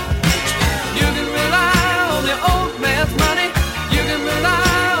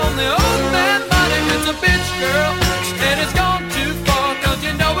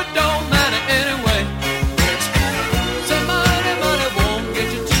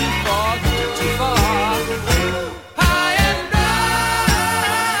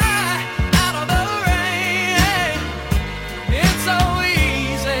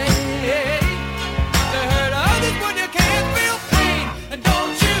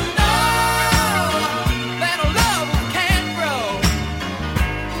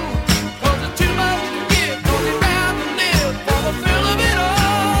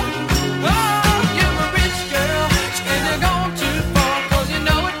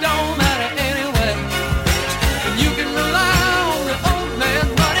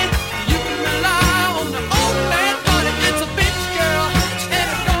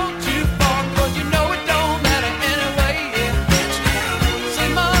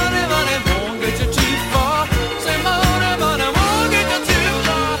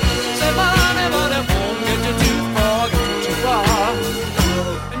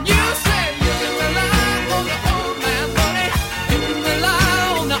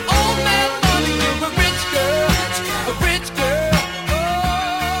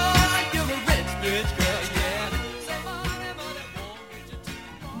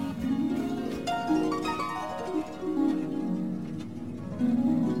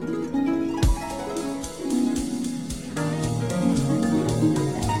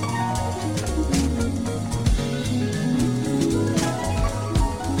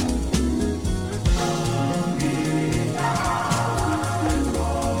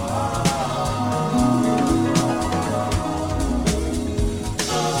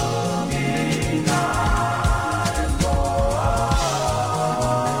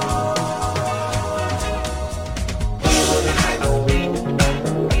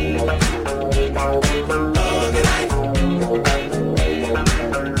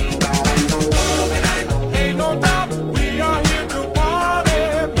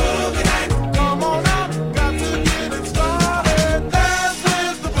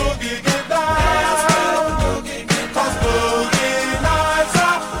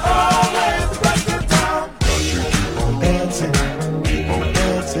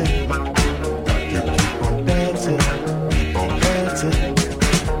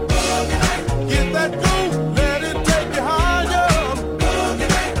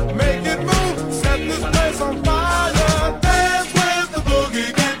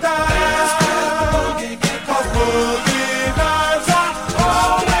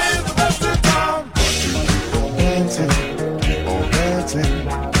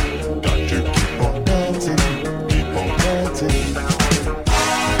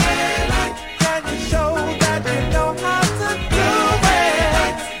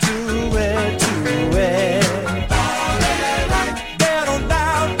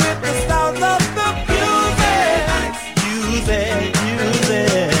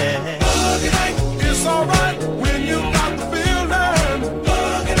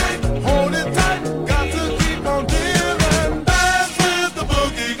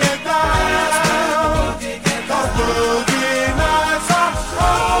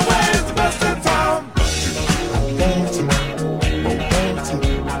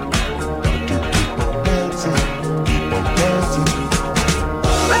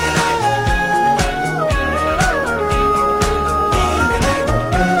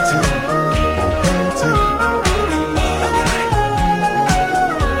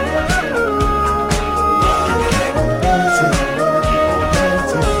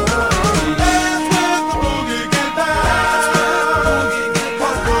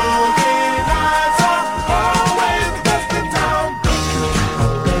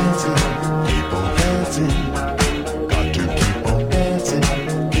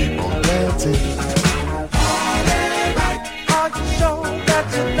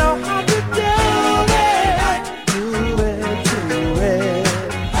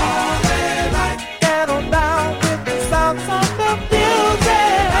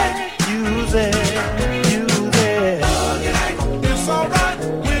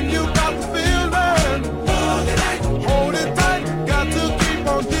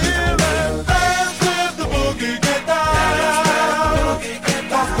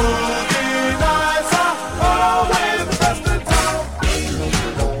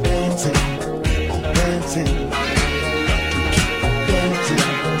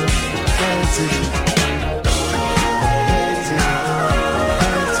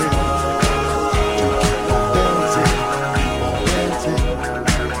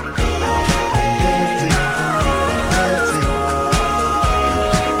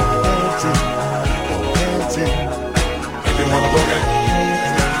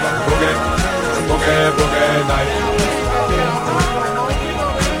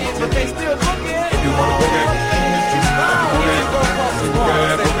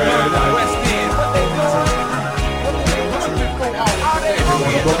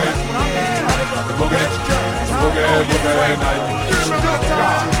boogie night.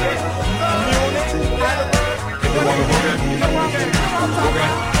 You wanna boogie?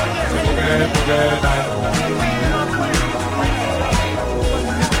 Boogie night.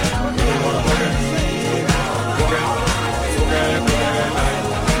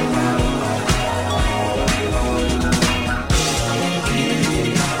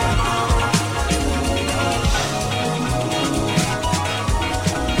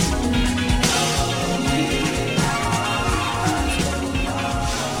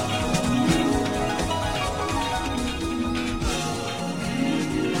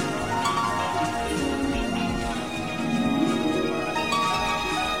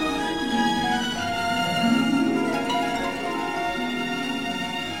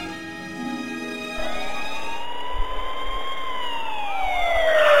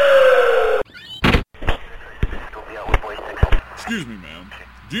 Excuse me, ma'am.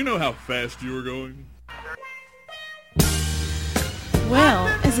 Do you know how fast you were going? Well,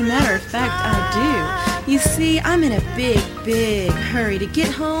 as a matter of fact, I do. You see, I'm in a big hurry to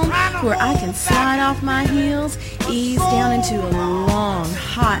get home where I can slide off my heels, ease down into a long,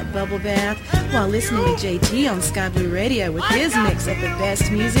 hot bubble bath while listening to JT on Sky Blue Radio with his mix of the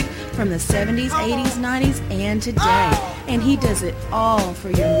best music from the 70s, 80s, 90s, and today. And he does it all for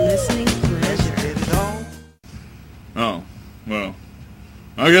your listening pleasure. Oh, well,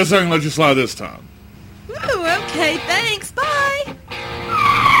 I guess I can let you slide this time. Ooh, okay, thanks, bye!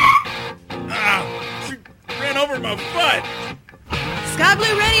 Ah, she ran over my foot! Sky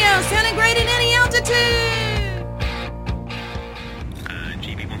Blue Radio, sounding great in any altitude!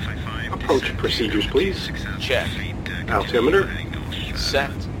 Approach procedures, please. Check. Altimeter.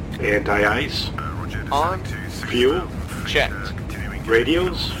 Set. Anti-ice. On. Fuel. Checked.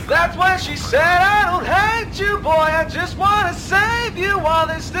 Radios. That's when she said, I don't hate you, boy, I just want to save you while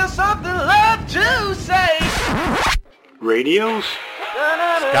there's still something left to say. Radios.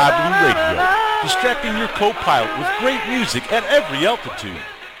 Sky Blue Radio, distracting your co-pilot with great music at every altitude.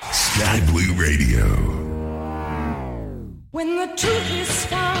 Sky Blue Radio. When the truth is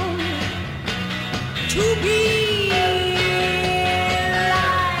found to be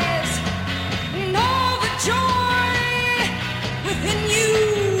lies, and all the joy within you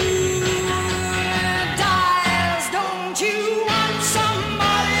dies. Don't you want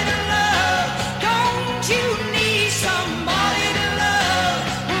somebody to love? Don't you need somebody to love?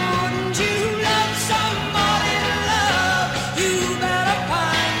 Wouldn't you love somebody to love? You better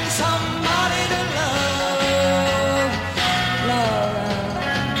find somebody to love.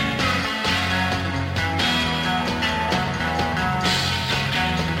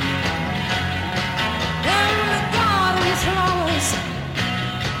 When the garden flowers,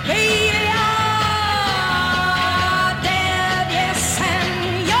 baby, are dead, yes,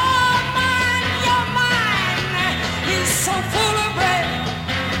 and your mind is so full of bread.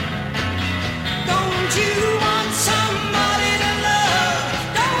 Don't you want somebody to love?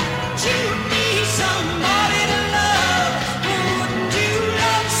 Don't you need somebody to love? Wouldn't you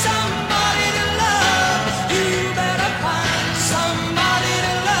love somebody to love? You better find somebody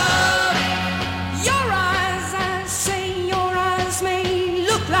to love. Your eyes, I say, your eyes may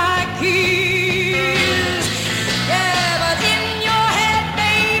look like his. Yeah, but in your head,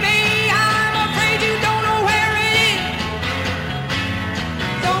 baby, I'm afraid you don't know where it is.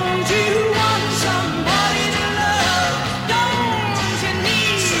 Don't you want somebody to love? Don't you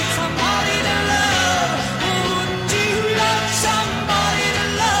need somebody to love? Wouldn't you love somebody to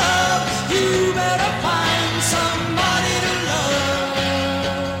love? You better find somebody to love.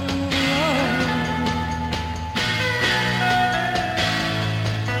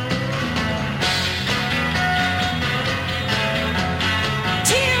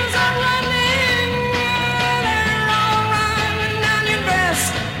 Tears are running, they're all running down your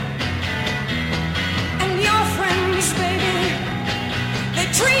breast.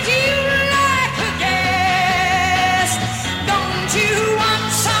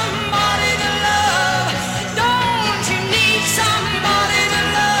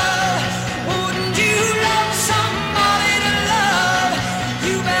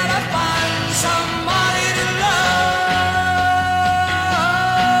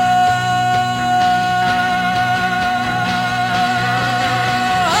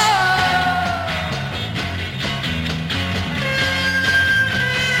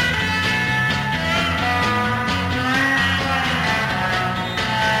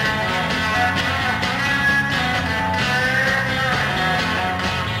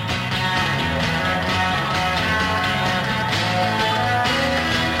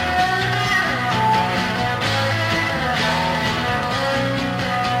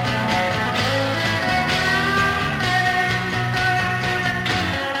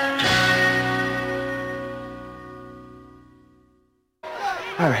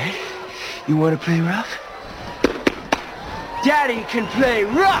 All right. You want to play rough? Daddy can play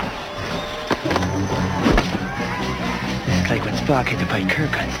rough! It's like when Spock had to fight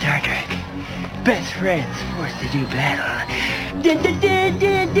Kirk on Star Trek. Best friends forced to do battle.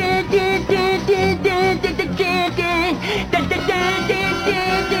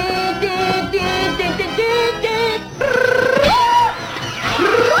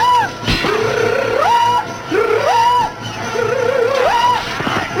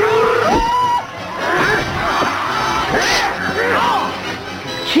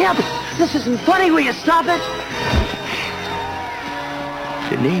 Chip, this isn't funny. Will you stop it?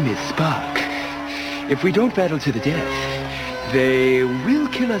 The name is Spock. If we don't battle to the death, they will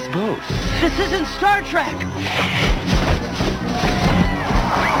kill us both. This isn't Star Trek!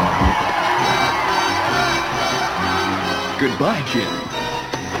 Goodbye, Jim.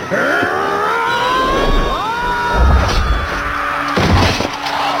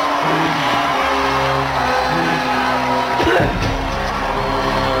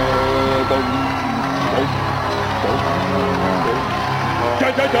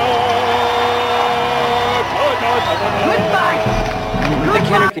 Mr.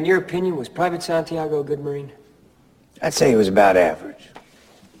 Kendrick, in your opinion, was Private Santiago a good Marine? I'd say he was about average.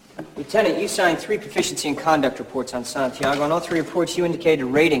 Lieutenant, you signed 3 proficiency and conduct reports on Santiago. On all 3 reports, you indicated a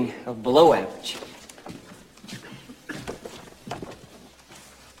rating of below average.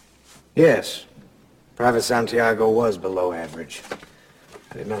 Yes, Private Santiago was below average.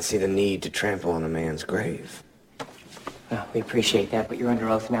 I did not see the need to trample on a man's grave. Well, we appreciate that, but you're under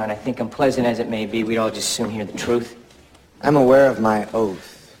oath now, and I think unpleasant as it may be, we'd all just soon hear the truth. I'm aware of my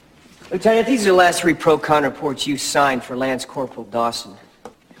oath. Lieutenant, these are the last 3 pro-con reports you signed for Lance Corporal Dawson.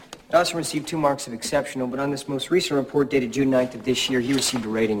 Dawson received 2 marks of exceptional, but on this most recent report dated June 9th of this year, he received a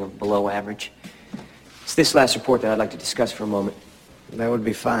rating of below average. It's this last report that I'd like to discuss for a moment. That would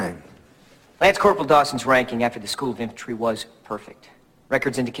be fine. Lance Corporal Dawson's ranking after the School of Infantry was perfect.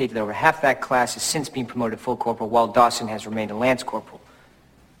 Records indicate that over half that class has since been promoted to full corporal, while Dawson has remained a Lance Corporal.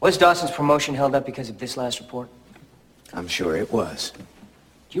 Was Dawson's promotion held up because of this last report? I'm sure it was.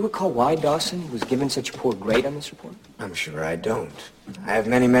 Do you recall why Dawson was given such a poor grade on this report? I'm sure I don't. I have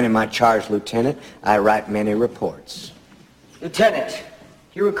many men in my charge, Lieutenant. I write many reports. Lieutenant,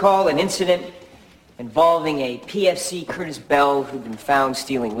 do you recall an incident involving a PFC Curtis Bell who'd been found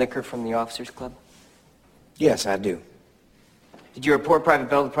stealing liquor from the officers' club? Yes, I do. Did you report Private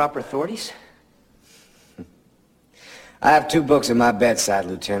Bell to the proper authorities? I have 2 books at my bedside,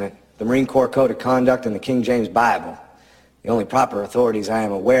 Lieutenant. The Marine Corps Code of Conduct and the King James Bible. The only proper authorities I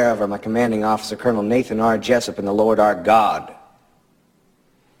am aware of are my commanding officer, Colonel Nathan R. Jessup, and the Lord our God.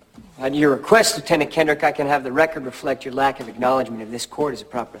 At your request, Lieutenant Kendrick, I can have the record reflect your lack of acknowledgement of this court as a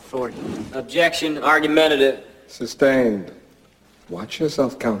proper authority. Objection. Argumentative. Sustained. Watch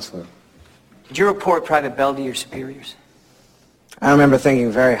yourself, Counselor. Did you report Private Bell to your superiors? I remember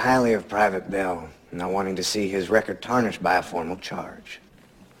thinking very highly of Private Bell, not wanting to see his record tarnished by a formal charge.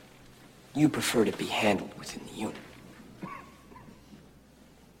 You prefer to be handled within the unit?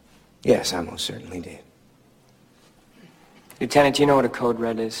 Yes, I most certainly did. Lieutenant, do you know what a code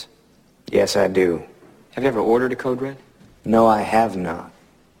red is? Yes, I do. Have you ever ordered a code red? No, I have not.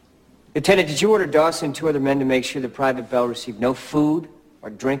 Lieutenant, did you order Dawson and 2 other men to make sure that Private Bell received no food or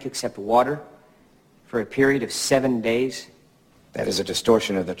drink except water for a period of 7 days? That is a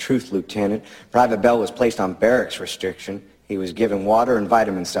distortion of the truth, Lieutenant. Private Bell was placed on barracks restriction. He was given water and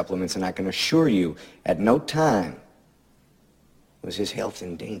vitamin supplements, and I can assure you, at no time was his health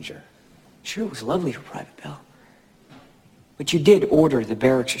in danger. Sure, it was lovely for Private Bell. But you did order the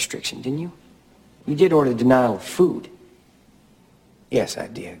barracks restriction, didn't you? You did order the denial of food. Yes, I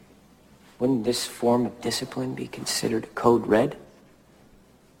did. Wouldn't this form of discipline be considered a code red?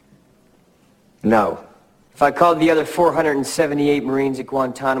 No. If I called the other 478 Marines at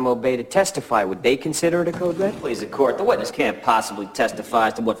Guantanamo Bay to testify, would they consider it a code red? Please, the court, the witness can't possibly testify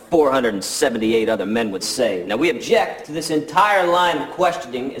as to what 478 other men would say. Now, we object to this entire line of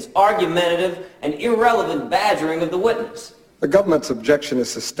questioning as argumentative and irrelevant badgering of the witness. The government's objection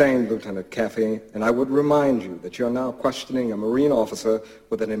is sustained, Lieutenant Caffey, and I would remind you that you're now questioning a Marine officer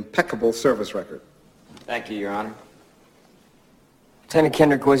with an impeccable service record. Thank you, Your Honor. Lieutenant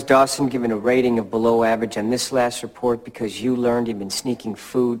Kendrick, was Dawson given a rating of below average on this last report because you learned he'd been sneaking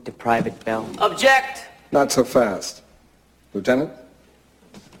food to Private Bell? Object! Not so fast. Lieutenant?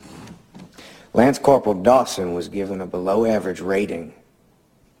 Lance Corporal Dawson was given a below average rating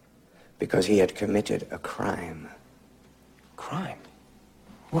because he had committed a crime. Crime?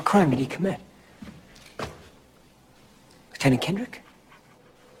 What crime did he commit? Lieutenant Kendrick?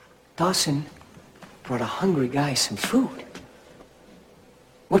 Dawson brought a hungry guy some food.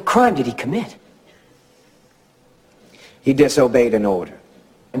 What crime did he commit? He disobeyed an order.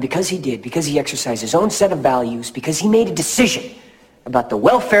 And because he did, because he exercised his own set of values, because he made a decision about the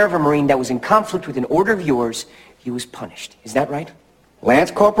welfare of a Marine that was in conflict with an order of yours, he was punished. Is that right?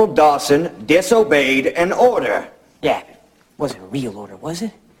 Lance Corporal Dawson disobeyed an order. Yeah, but it wasn't a real order, was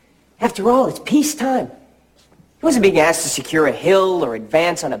it? After all, it's peacetime. He wasn't being asked to secure a hill or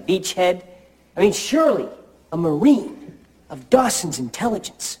advance on a beachhead. I mean, surely a Marine of Dawson's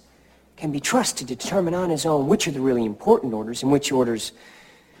intelligence can be trusted to determine on his own which are the really important orders and which orders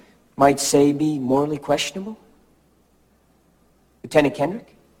might say be morally questionable. Lieutenant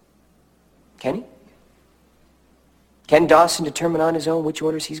Kendrick? Can he? Can Dawson determine on his own which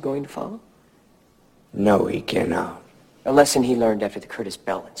orders he's going to follow? No, he cannot. A lesson he learned after the Curtis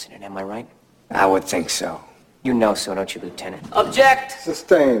Bell incident, am I right? I would think so. You know so, don't you, Lieutenant? Object!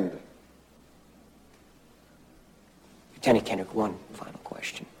 Sustained. Lieutenant Kendrick, one final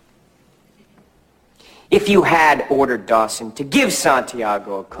question. If you had ordered Dawson to give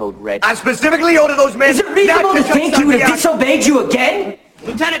Santiago a code red... I specifically ordered those men... Is it reasonable to think he would have disobeyed you again?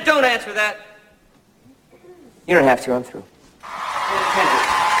 Lieutenant, don't answer that. You don't have to, I'm through. Kendrick,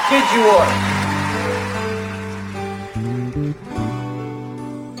 did you order?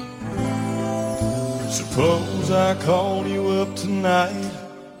 Suppose I called you up tonight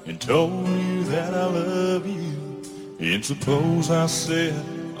and told you that I love you. And suppose I said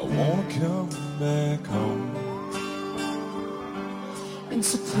I wanna come back home. And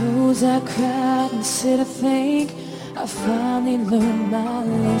suppose I cried and said I think I finally learned my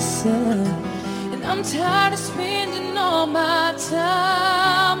lesson. And I'm tired of spending all my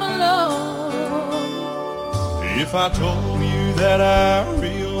time alone. If I told you that I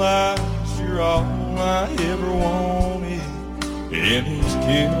realize you're all I ever wanted, and it's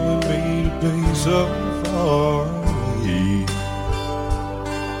killing me to be so far away,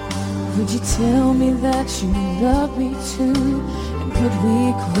 would you tell me that you love me too? And could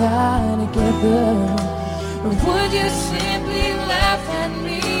we cry together? Or would you simply laugh at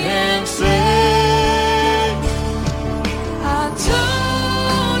me and say, I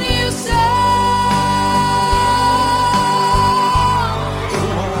told you so?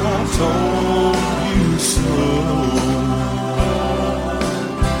 I told you so.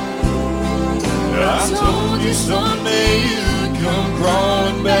 I told you someday you'd come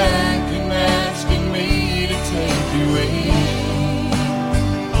crawling back and asking me to take you away.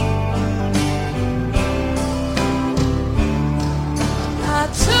 I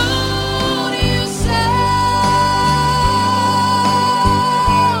told you so.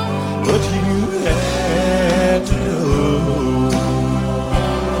 But you had to know.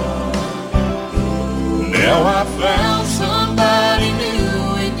 Now I found somebody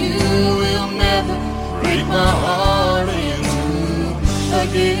new, and you will never break my heart in two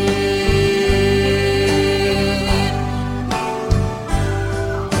again.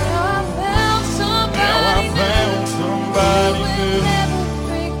 Now I found somebody Somebody new, new. never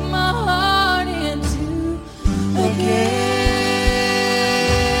break my heart in two again.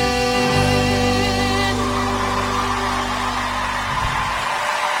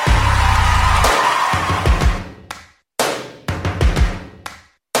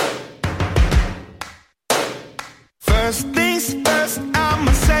 First things first,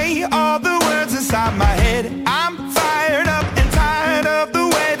 I'ma say all the words inside my head. I'm fired up and tired of the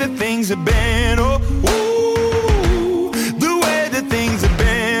way that things have been. Oh, ooh, the way that things have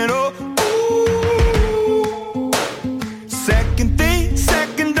been. Oh, ooh. Second thing,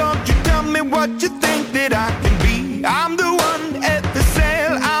 second, don't you tell me what you think that I can be. I'm the one at the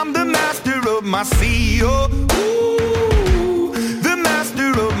sail, I'm the master of my sea. Oh, ooh, the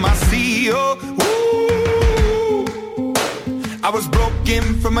master of my sea. Oh, ooh. I was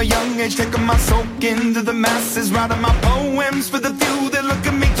broken from a young age, taking my soak into the masses, writing my poems for the few that look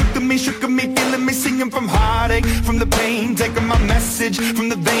at me, took to me, shook at me, feeling me, singing from heartache, from the pain, taking my message from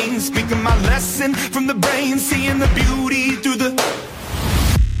the veins, speaking my lesson from the brain, seeing the beauty through the...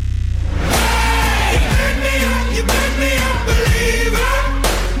 Hey, you burn me up, believer,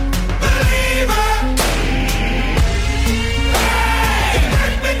 believer. Hey, you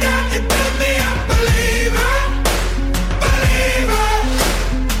burn me down, you build me up, believer.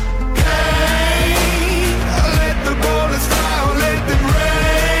 Let the bullets fly, let them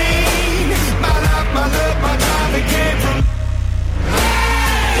rain. My life, my love, my drive, it came from.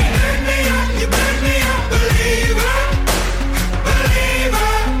 Hey, you burn me up, believer,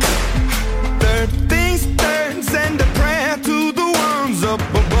 believer. Third things third, send a prayer to the ones up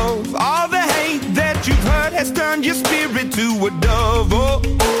above. All the hate that you've heard has turned your spirit to a dove. Oh,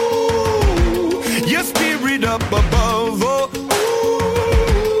 ooh, your spirit up above. Oh, ooh.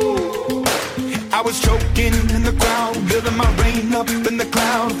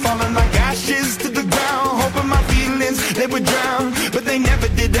 cloud, falling like ashes to the ground, hoping my feelings, they would drown, but they never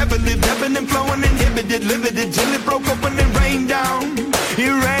did, ever lived, ebbing and flowing, inhibited, limited, till it broke up when it rained down,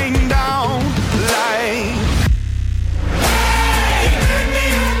 like...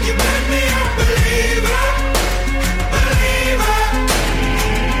 You burn me up, believer, believer.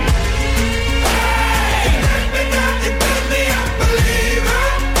 You burn me down, you burn me up, believer,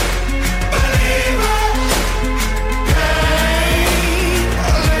 believer. Hey,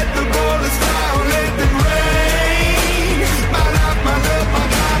 let the bullets fly, let them rain. My life, my love, my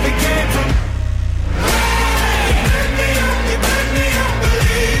God, it came from. You burn me up,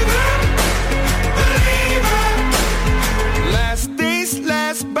 believer, believer. Last days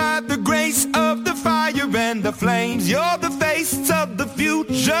last by the grace of the fire and the flames. You're the face of the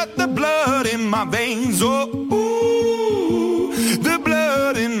future, the blood in my veins. Oh, ooh, the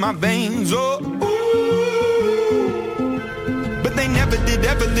blood in my veins. Oh, ooh. But they never did,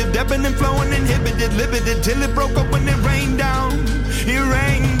 ever lived, ebbing and flowing, inhibited, limited, till it broke up when it rained down. It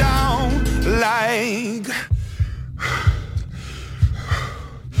rained down like...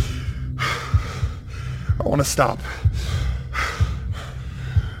 I want to stop.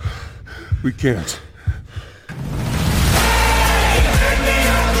 We can't.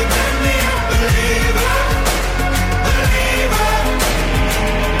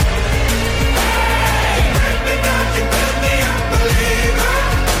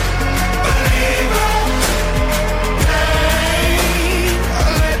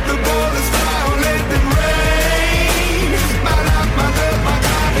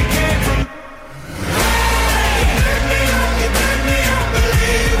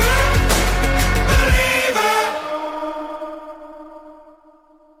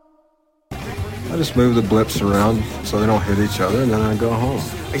 I just move the blips around so they don't hit each other, and then I go home.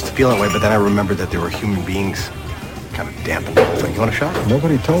 I used to feel that way, but then I remembered that there were human beings kind of dampened it. It's like, you want a shot?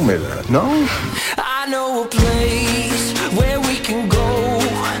 Nobody told me that. No? I know a place where we can go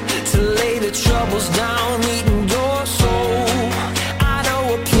to lay the troubles down, eating your soul. I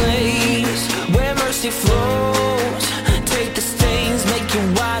know a place where mercy flows. Take the stains, make you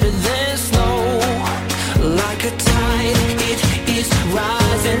whiter than snow. Like a tide, it is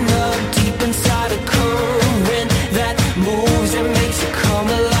rising up deep inside a current that moves and makes it come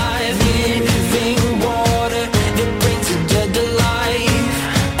alive. Living water that brings the dead to life.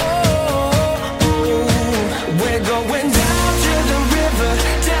 Oh, we're going down to the river,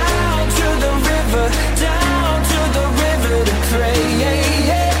 down to the river, down to the river to pray.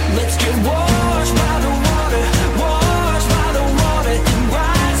 Let's get washed by the water, washed by the water, and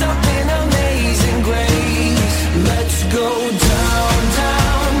rise up in amazing grace. Let's go down,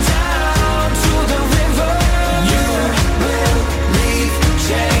 down, down to the river. You will leave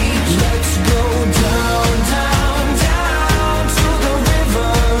change. Let's go down, down, down to the river.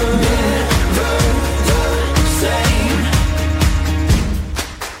 Never the same.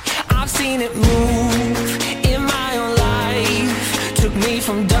 I've seen it move in my own life. Took me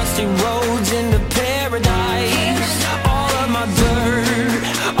from dusty roads into paradise. All of my dirt,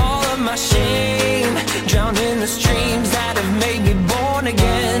 all of my shame, drowned in the streams that have made me born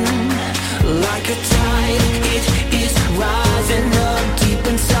again. Like a tide, it is rising up deep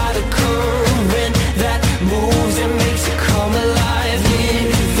inside a current that moves and makes it come alive.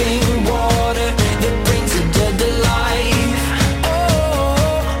 Living water that brings the dead to life.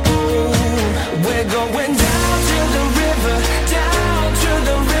 Oh, we're going down to the river, down to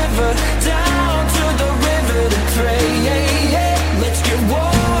the river, down to the river to pray. Let's get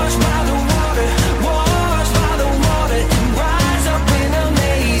washed by the water, washed by the water, and rise up in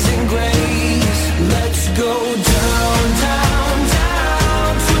amazing.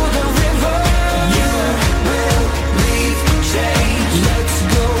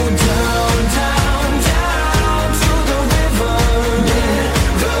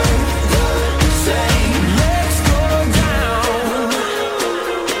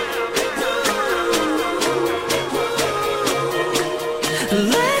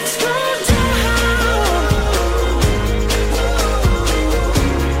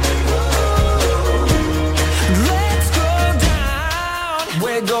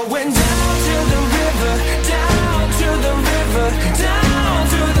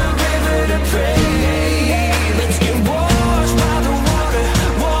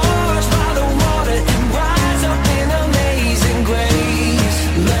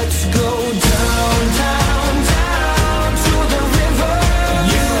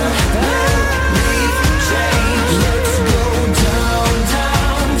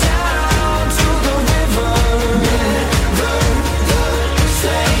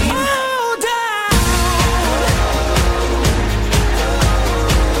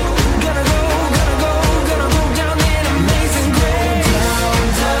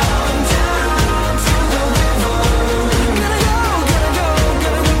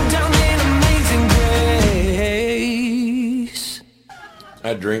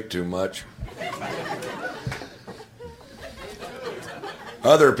 drink too much.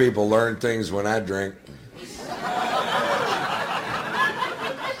 Other people learn things when I drink.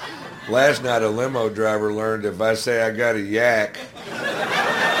 Last night, a limo driver learned if I say I got a yak,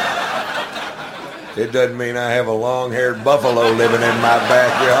 it doesn't mean I have a long-haired buffalo living in my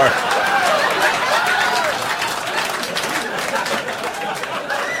backyard.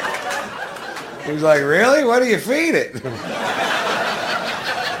 He's like, really? What do you feed it?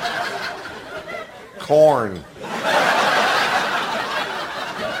 Corn.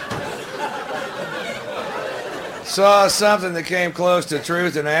 Saw something that came close to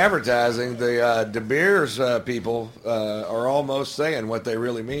truth in advertising. The De Beers people are almost saying what they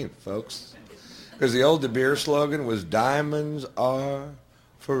really mean, folks. Because the old De Beers slogan was "Diamonds are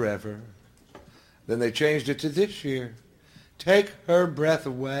forever." Then they changed it to this year, "Take her breath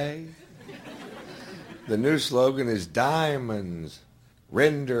away." The new slogan is "Diamonds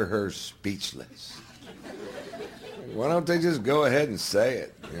render her speechless." Why don't they just go ahead and say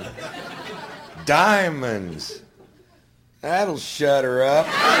it? You know? Diamonds. That'll shut her up.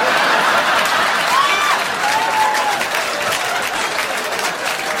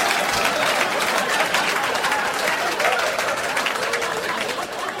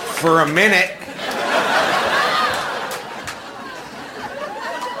 For a minute.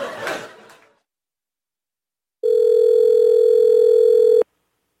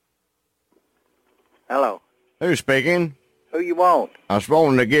 Hello. Who's speaking? Who you want? I was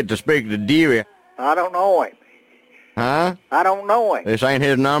wanting to get to speak to Dewey. I don't know him. Huh? I don't know him. This ain't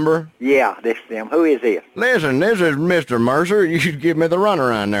his number? Yeah, this is him. Who is this? Listen, this is Mr. Mercer. You should give me the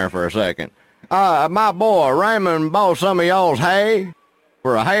runaround there for a second. My boy Raymond bought some of y'all's hay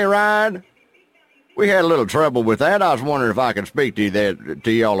for a hayride. We had a little trouble with that. I was wondering if I could speak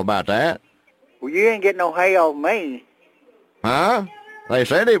to y'all about that. Well, you ain't getting no hay off me. Huh? They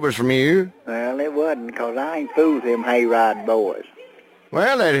said it was from you. Well, it wasn't, 'cause I ain't fooled them hayride boys.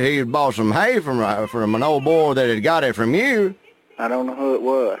 Well, he bought some hay from an old boy that had got it from you. I don't know who it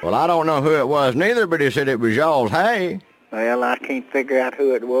was. Well, I don't know who it was neither, but he said it was y'all's hay. Well, I can't figure out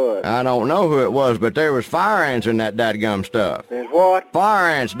who it was. I don't know who it was, but there was fire ants in that dadgum stuff. There's what? Fire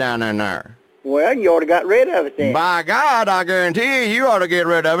ants down in there. Well, you ought to got rid of it then. By God, I guarantee you ought to get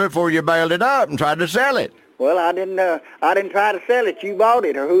rid of it before you bailed it up and tried to sell it. Well, I didn't try to sell it. You bought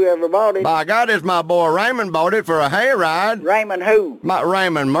it, or whoever bought it. By God, it's my boy Raymond bought it for a hayride. Raymond who?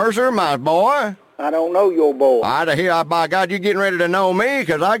 Raymond Mercer, my boy. I don't know your boy. By God, you getting ready to know me,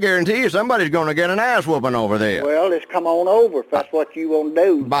 because I guarantee you somebody's going to get an ass whooping over this. Well, just come on over if that's what you want to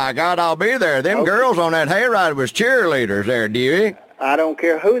do. By God, I'll be there. Them girls on that hayride was cheerleaders there, Dewey. I don't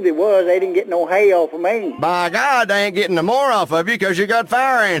care who they was. They didn't get no hay off of me. By God, they ain't getting no more off of you because you got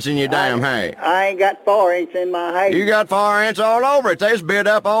fire ants in your damn hay. I ain't got fire ants in my hay. You got fire ants all over it. They's bit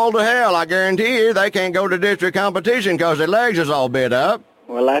up all to hell. I guarantee you they can't go to district competition because their legs is all bit up.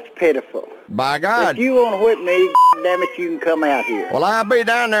 Well, that's pitiful. By God. If you want to whip me, damn it, you can come out here. Well, I'll be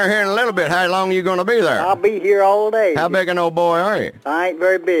down there here in a little bit. How long you going to be there? I'll be here all day. How big an old boy are you? I ain't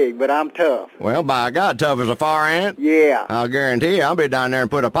very big, but I'm tough. Well, by God, tough as a fire ant? Yeah. I'll guarantee you I'll be down there and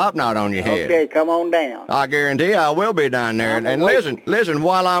put a pop knot on your head. Okay, come on down. I guarantee I will be down there. And listen,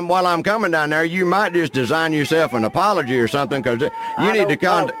 while I'm coming down there, you might just design yourself an apology or something, because you need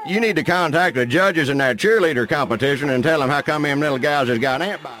to contact the judges in that cheerleader competition and tell them how come them little guys has got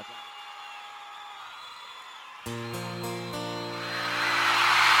ant bites.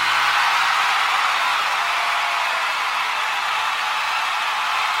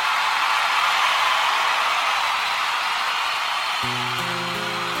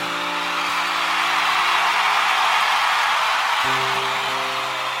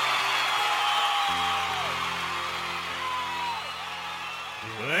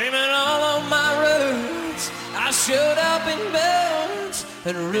 Blaming all on my roots, I showed up in boots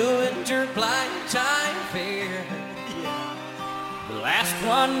and ruined your blind time fair. The last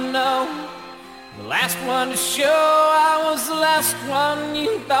one to know, the last one to show, I was the last one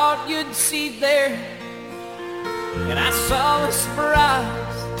you thought you'd see there. And I saw the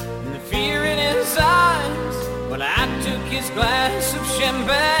surprise and the fear in his eyes when I took his glass of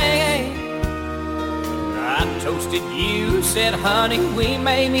champagne. I toasted you, said, honey, we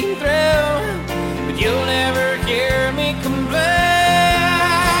made me through, but you'll never hear me complain,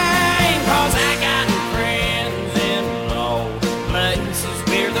 'cause I got friends in low places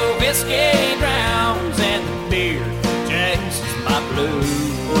where the whiskey drowns and the beer chases my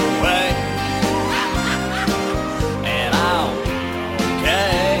blues away, and I'll be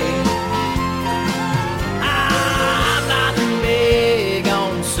okay. I'm not big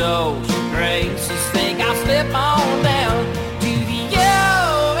on social graces, think I'll slip on down to the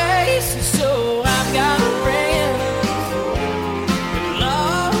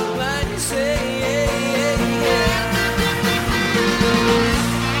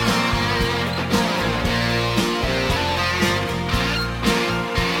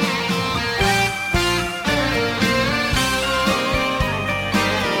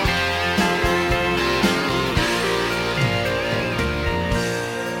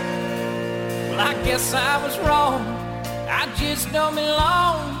guess I was wrong. I just don't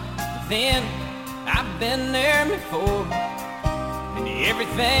belong. But then I've been there before, and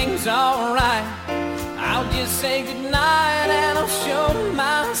everything's alright. I'll just say goodnight and I'll show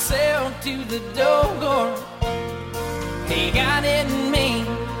myself to the door. Hey, got it in me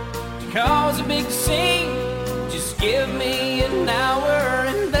to cause a big scene. Just give me an hour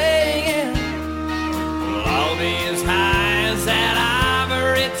and then we'll all be as high as that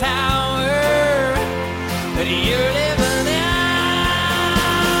ivory tower that you're living in.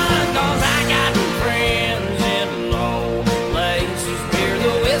 'Cause I got friends in low places where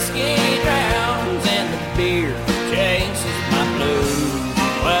the whiskey drowns and the beer chases my blues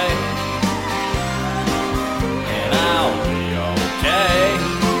away, and I'll be okay.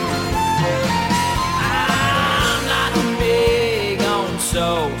 I'm not big on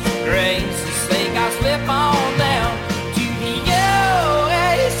social graces. Think I'll slip on down to the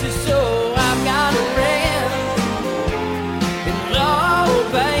oasis, so I've got a friend in low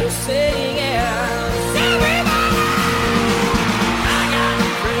places.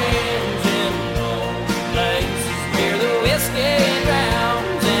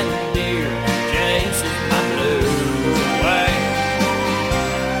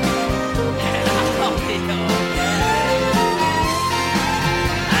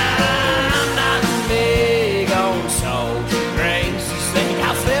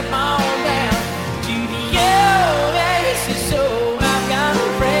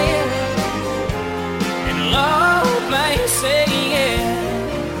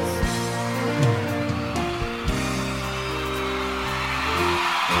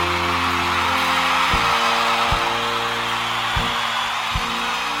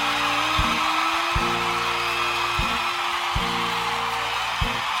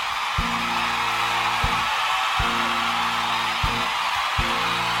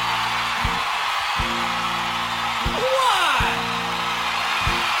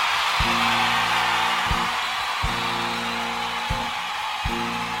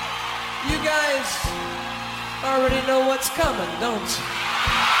 Already know what's coming, don't you?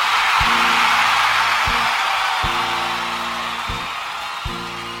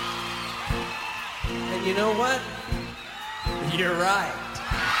 And you know what? You're right.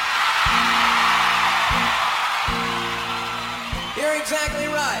 You're exactly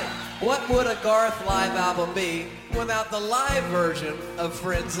right. What would a Garth live album be without the live version of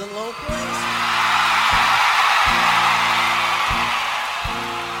Friends in Low Places?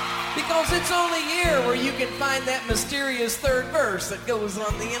 Because it's only here where you can find that mysterious third verse that goes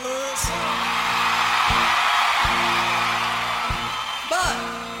on the end of the song. But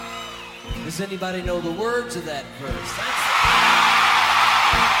does anybody know the words of that verse?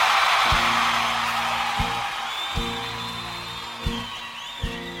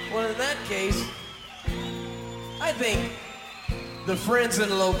 Well, in that case, I think the Friends in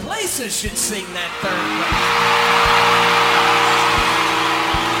Low Places should sing that third verse.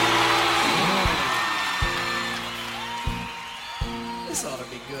 This ought to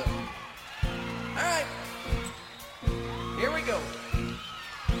be good. All right, here we go.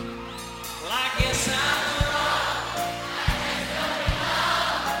 Well, I guess I'm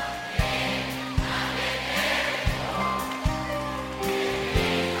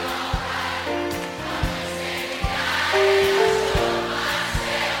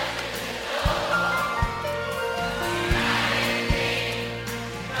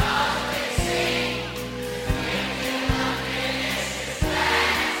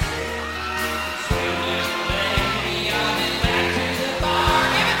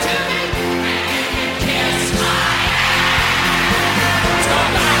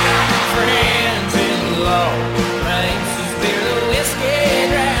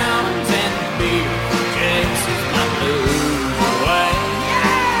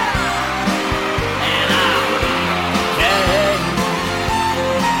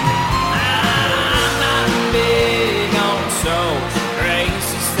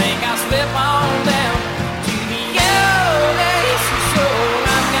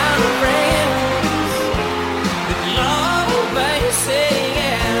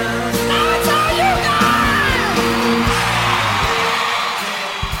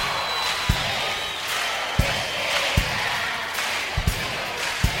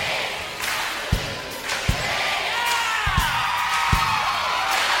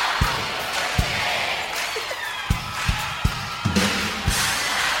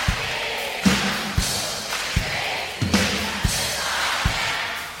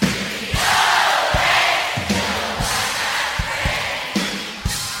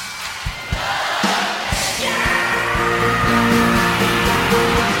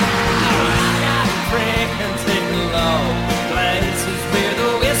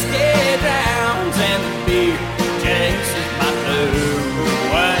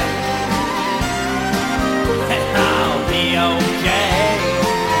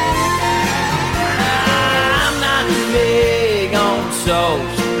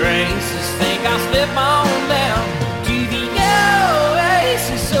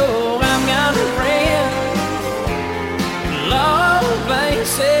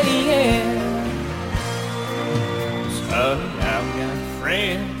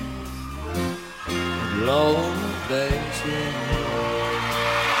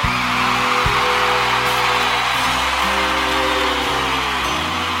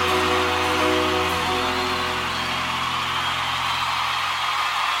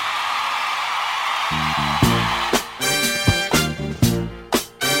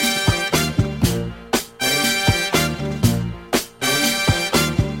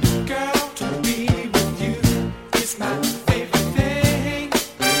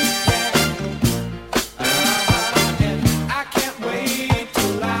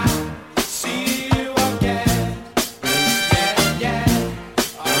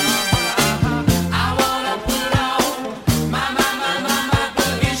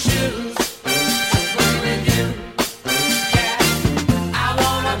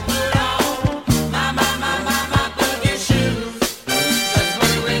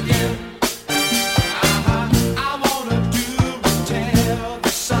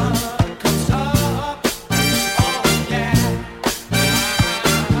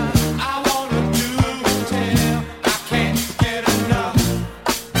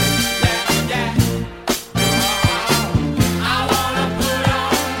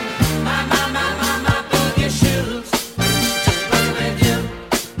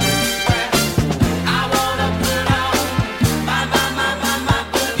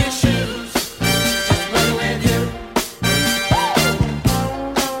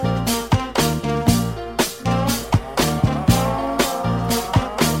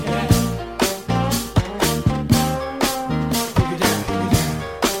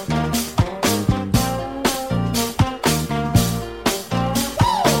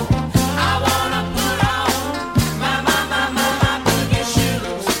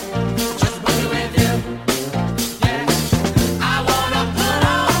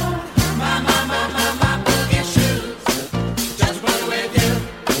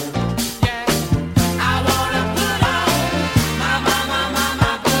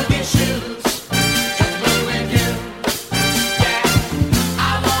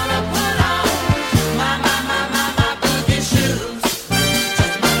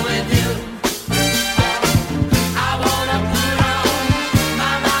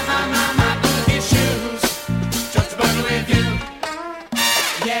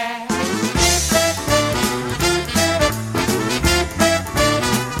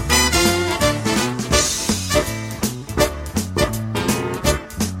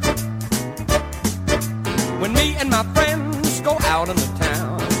and my friends go out in the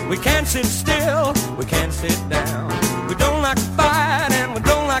town. We can't sit still, we can't sit down. We don't like to fight and we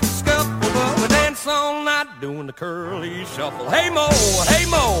don't like to scuffle, but we dance all night doing the curly shuffle. Hey Mo, hey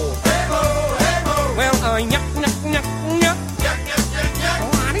Mo, hey Mo, hey Mo. Well, yuck, yuck, yuck, yuck. Yuck, yuck, yuck, yuck.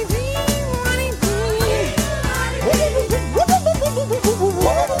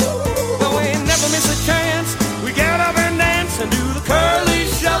 Well, we never miss a chance. We get up and dance and do the curly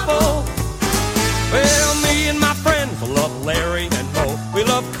shuffle. Well, me and my friends love Larry and Mo. We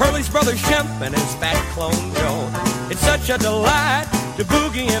love Curly's brother Shemp and his fat clone Joe. It's such a delight to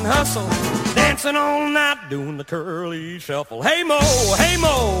boogie and hustle, dancing all night doing the curly shuffle. Hey Mo, hey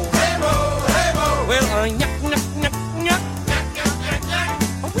Mo, hey Mo, hey Mo. Well, yuck, yuck, yuck, yuck.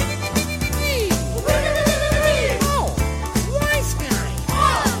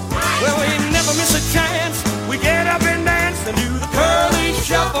 Well, we never miss a chance. We get up and dance and do the curly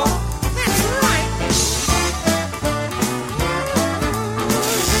shuffle. That's right.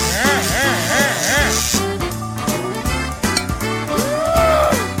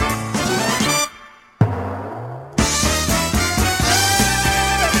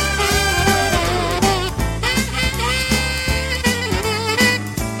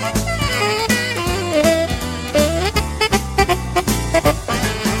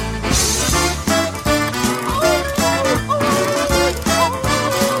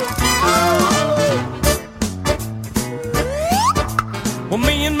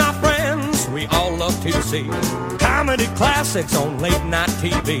 Comedy classics on late night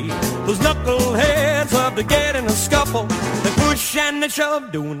TV. Those knuckleheads love to get in a scuffle. They push and they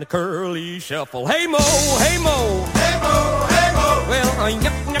shove doing the curly shuffle. Hey Mo, hey Mo, hey Mo, hey Mo. Well,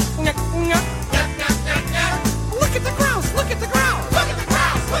 yuck, yuck, yuck, yuck. Yuck, yuck, yuck, yuck. Look at the grouse, look at the grouse, look at the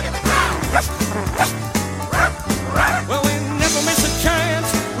grouse, look at the grouse. Well, we never miss a chance.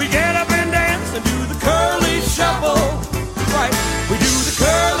 We get up and dance and do the curly shuffle. Right, we do the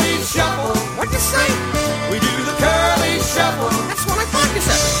curly shuffle. What'd you say? We do the curly shuffle. That's what I thought you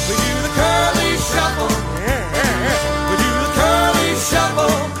said. We do the curly shuffle. We do the curly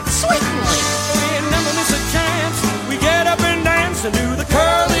shuffle. Sweet boy. We never miss a chance. We get up and dance and do the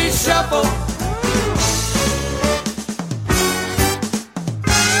curly shuffle.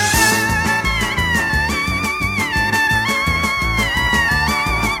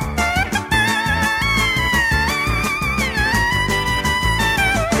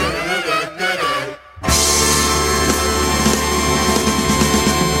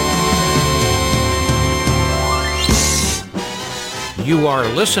 You are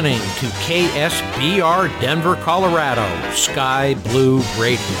listening to KSBR Denver, Colorado, Sky Blue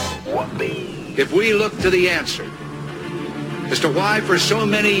Radio. If we look to the answer as to why for so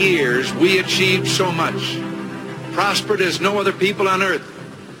many years we achieved so much, prospered as no other people on earth,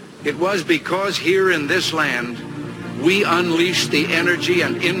 it was because here in this land we unleashed the energy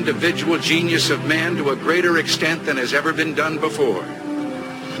and individual genius of man to a greater extent than has ever been done before.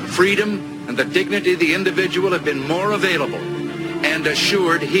 Freedom and the dignity of the individual have been more available and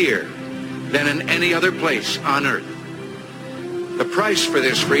assured here than in any other place on earth. The price for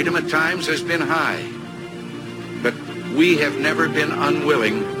this freedom at times has been high, but we have never been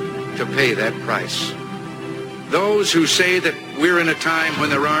unwilling to pay that price. Those who say that we're in a time when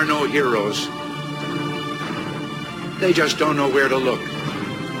there are no heroes, they just don't know where to look.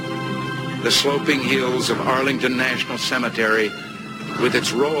 The sloping hills of Arlington National Cemetery, with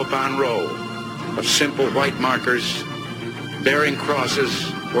its row upon row of simple white markers bearing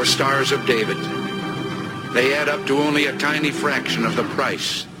crosses or stars of David, they add up to only a tiny fraction of the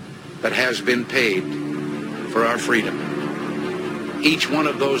price that has been paid for our freedom. Each one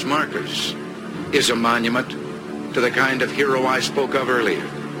of those markers is a monument to the kind of hero I spoke of earlier.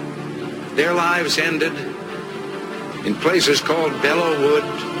 Their lives ended in places called Belleau Wood,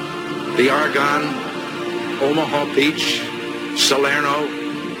 the Argonne, Omaha Beach, Salerno,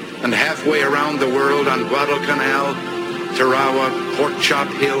 and halfway around the world on Guadalcanal, Tarawa, Pork Chop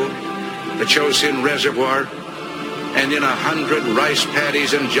Hill, the Chosin Reservoir, and in 100 rice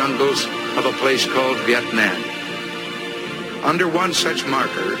paddies and jungles of a place called Vietnam. Under one such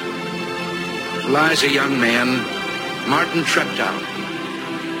marker lies a young man, Martin Treptow,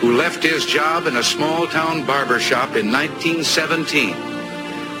 who left his job in a small-town barber shop in 1917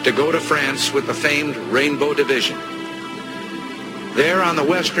 to go to France with the famed Rainbow Division. There on the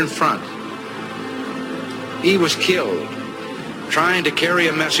Western Front, he was killed trying to carry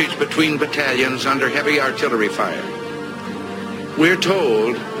a message between battalions under heavy artillery fire. We're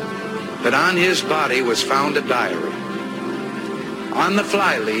told that on his body was found a diary. On the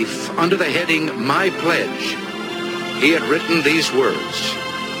flyleaf, under the heading, My Pledge, he had written these words: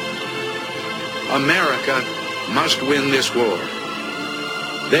 America must win this war.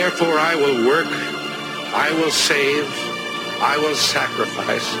 Therefore, I will work, I will save, I will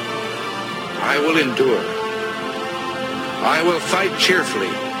sacrifice, I will endure. I will fight cheerfully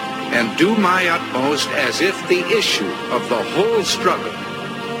and do my utmost as if the issue of the whole struggle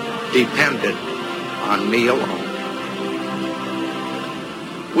depended on me alone.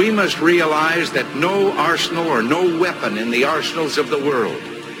 We must realize that no arsenal or no weapon in the arsenals of the world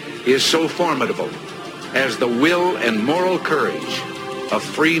is so formidable as the will and moral courage of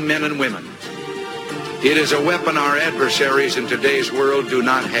free men and women. It is a weapon our adversaries in today's world do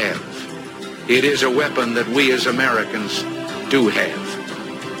not have. It is a weapon that we as Americans do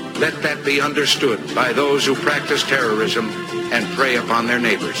have. Let that be understood by those who practice terrorism and prey upon their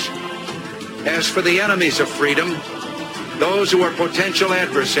neighbors. As for the enemies of freedom, those who are potential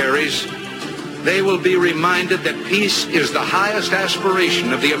adversaries, they will be reminded that peace is the highest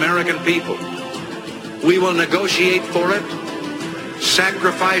aspiration of the American people. We will negotiate for it,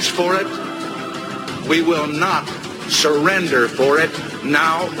 sacrifice for it. We will not surrender for it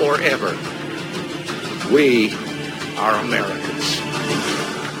now or ever. We are Americans.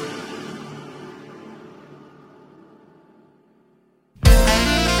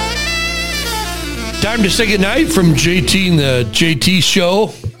 Time to say goodnight from JT and the JT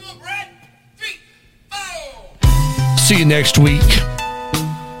Show. See you next week.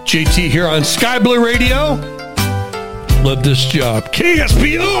 JT here on Sky Blue Radio. Love this job.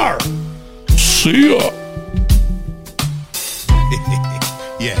 KSBR. See ya.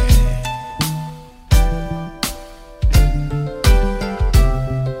 Yeah.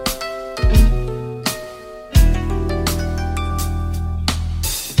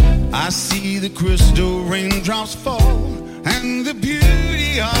 I see the crystal raindrops fall, and the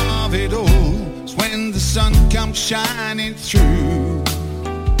beauty of it all is when the sun comes shining through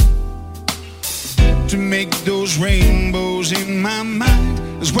to make those rainbows in my mind.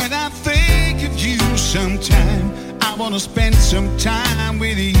 Is when I think of you sometime. I want to spend some time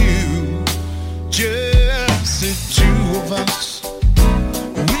with you, just the two of us.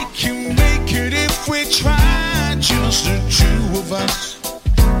 We can make it if we try, just the two of us.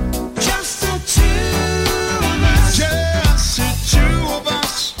 Just the two of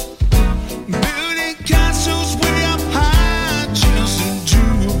us, building castles way up high. Just the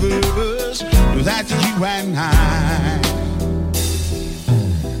two of us, that's you and I.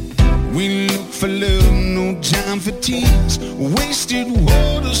 We look for love, no time for tears. Wasted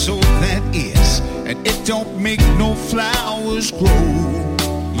water, so that is, and it don't make no flowers grow.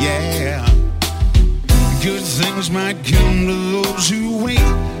 Yeah, good things might come to those who wait,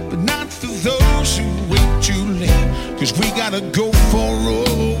 but not for those who wait too late. 'Cause we gotta go for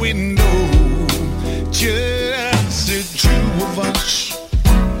all we know. Just the two of us.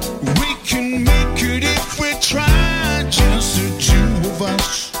 We can make it if we try. Just the two of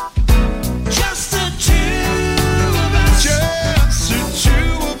us. Just the two of us. Just the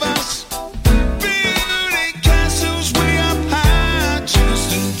two of us. Building castles way up high. Just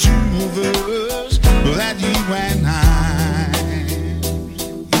the two of us. That you and I.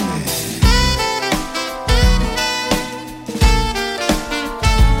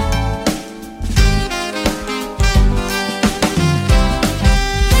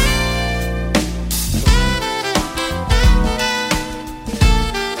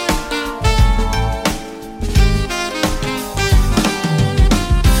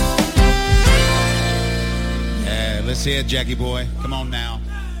 Let's hear it, Jackie boy. Come on now.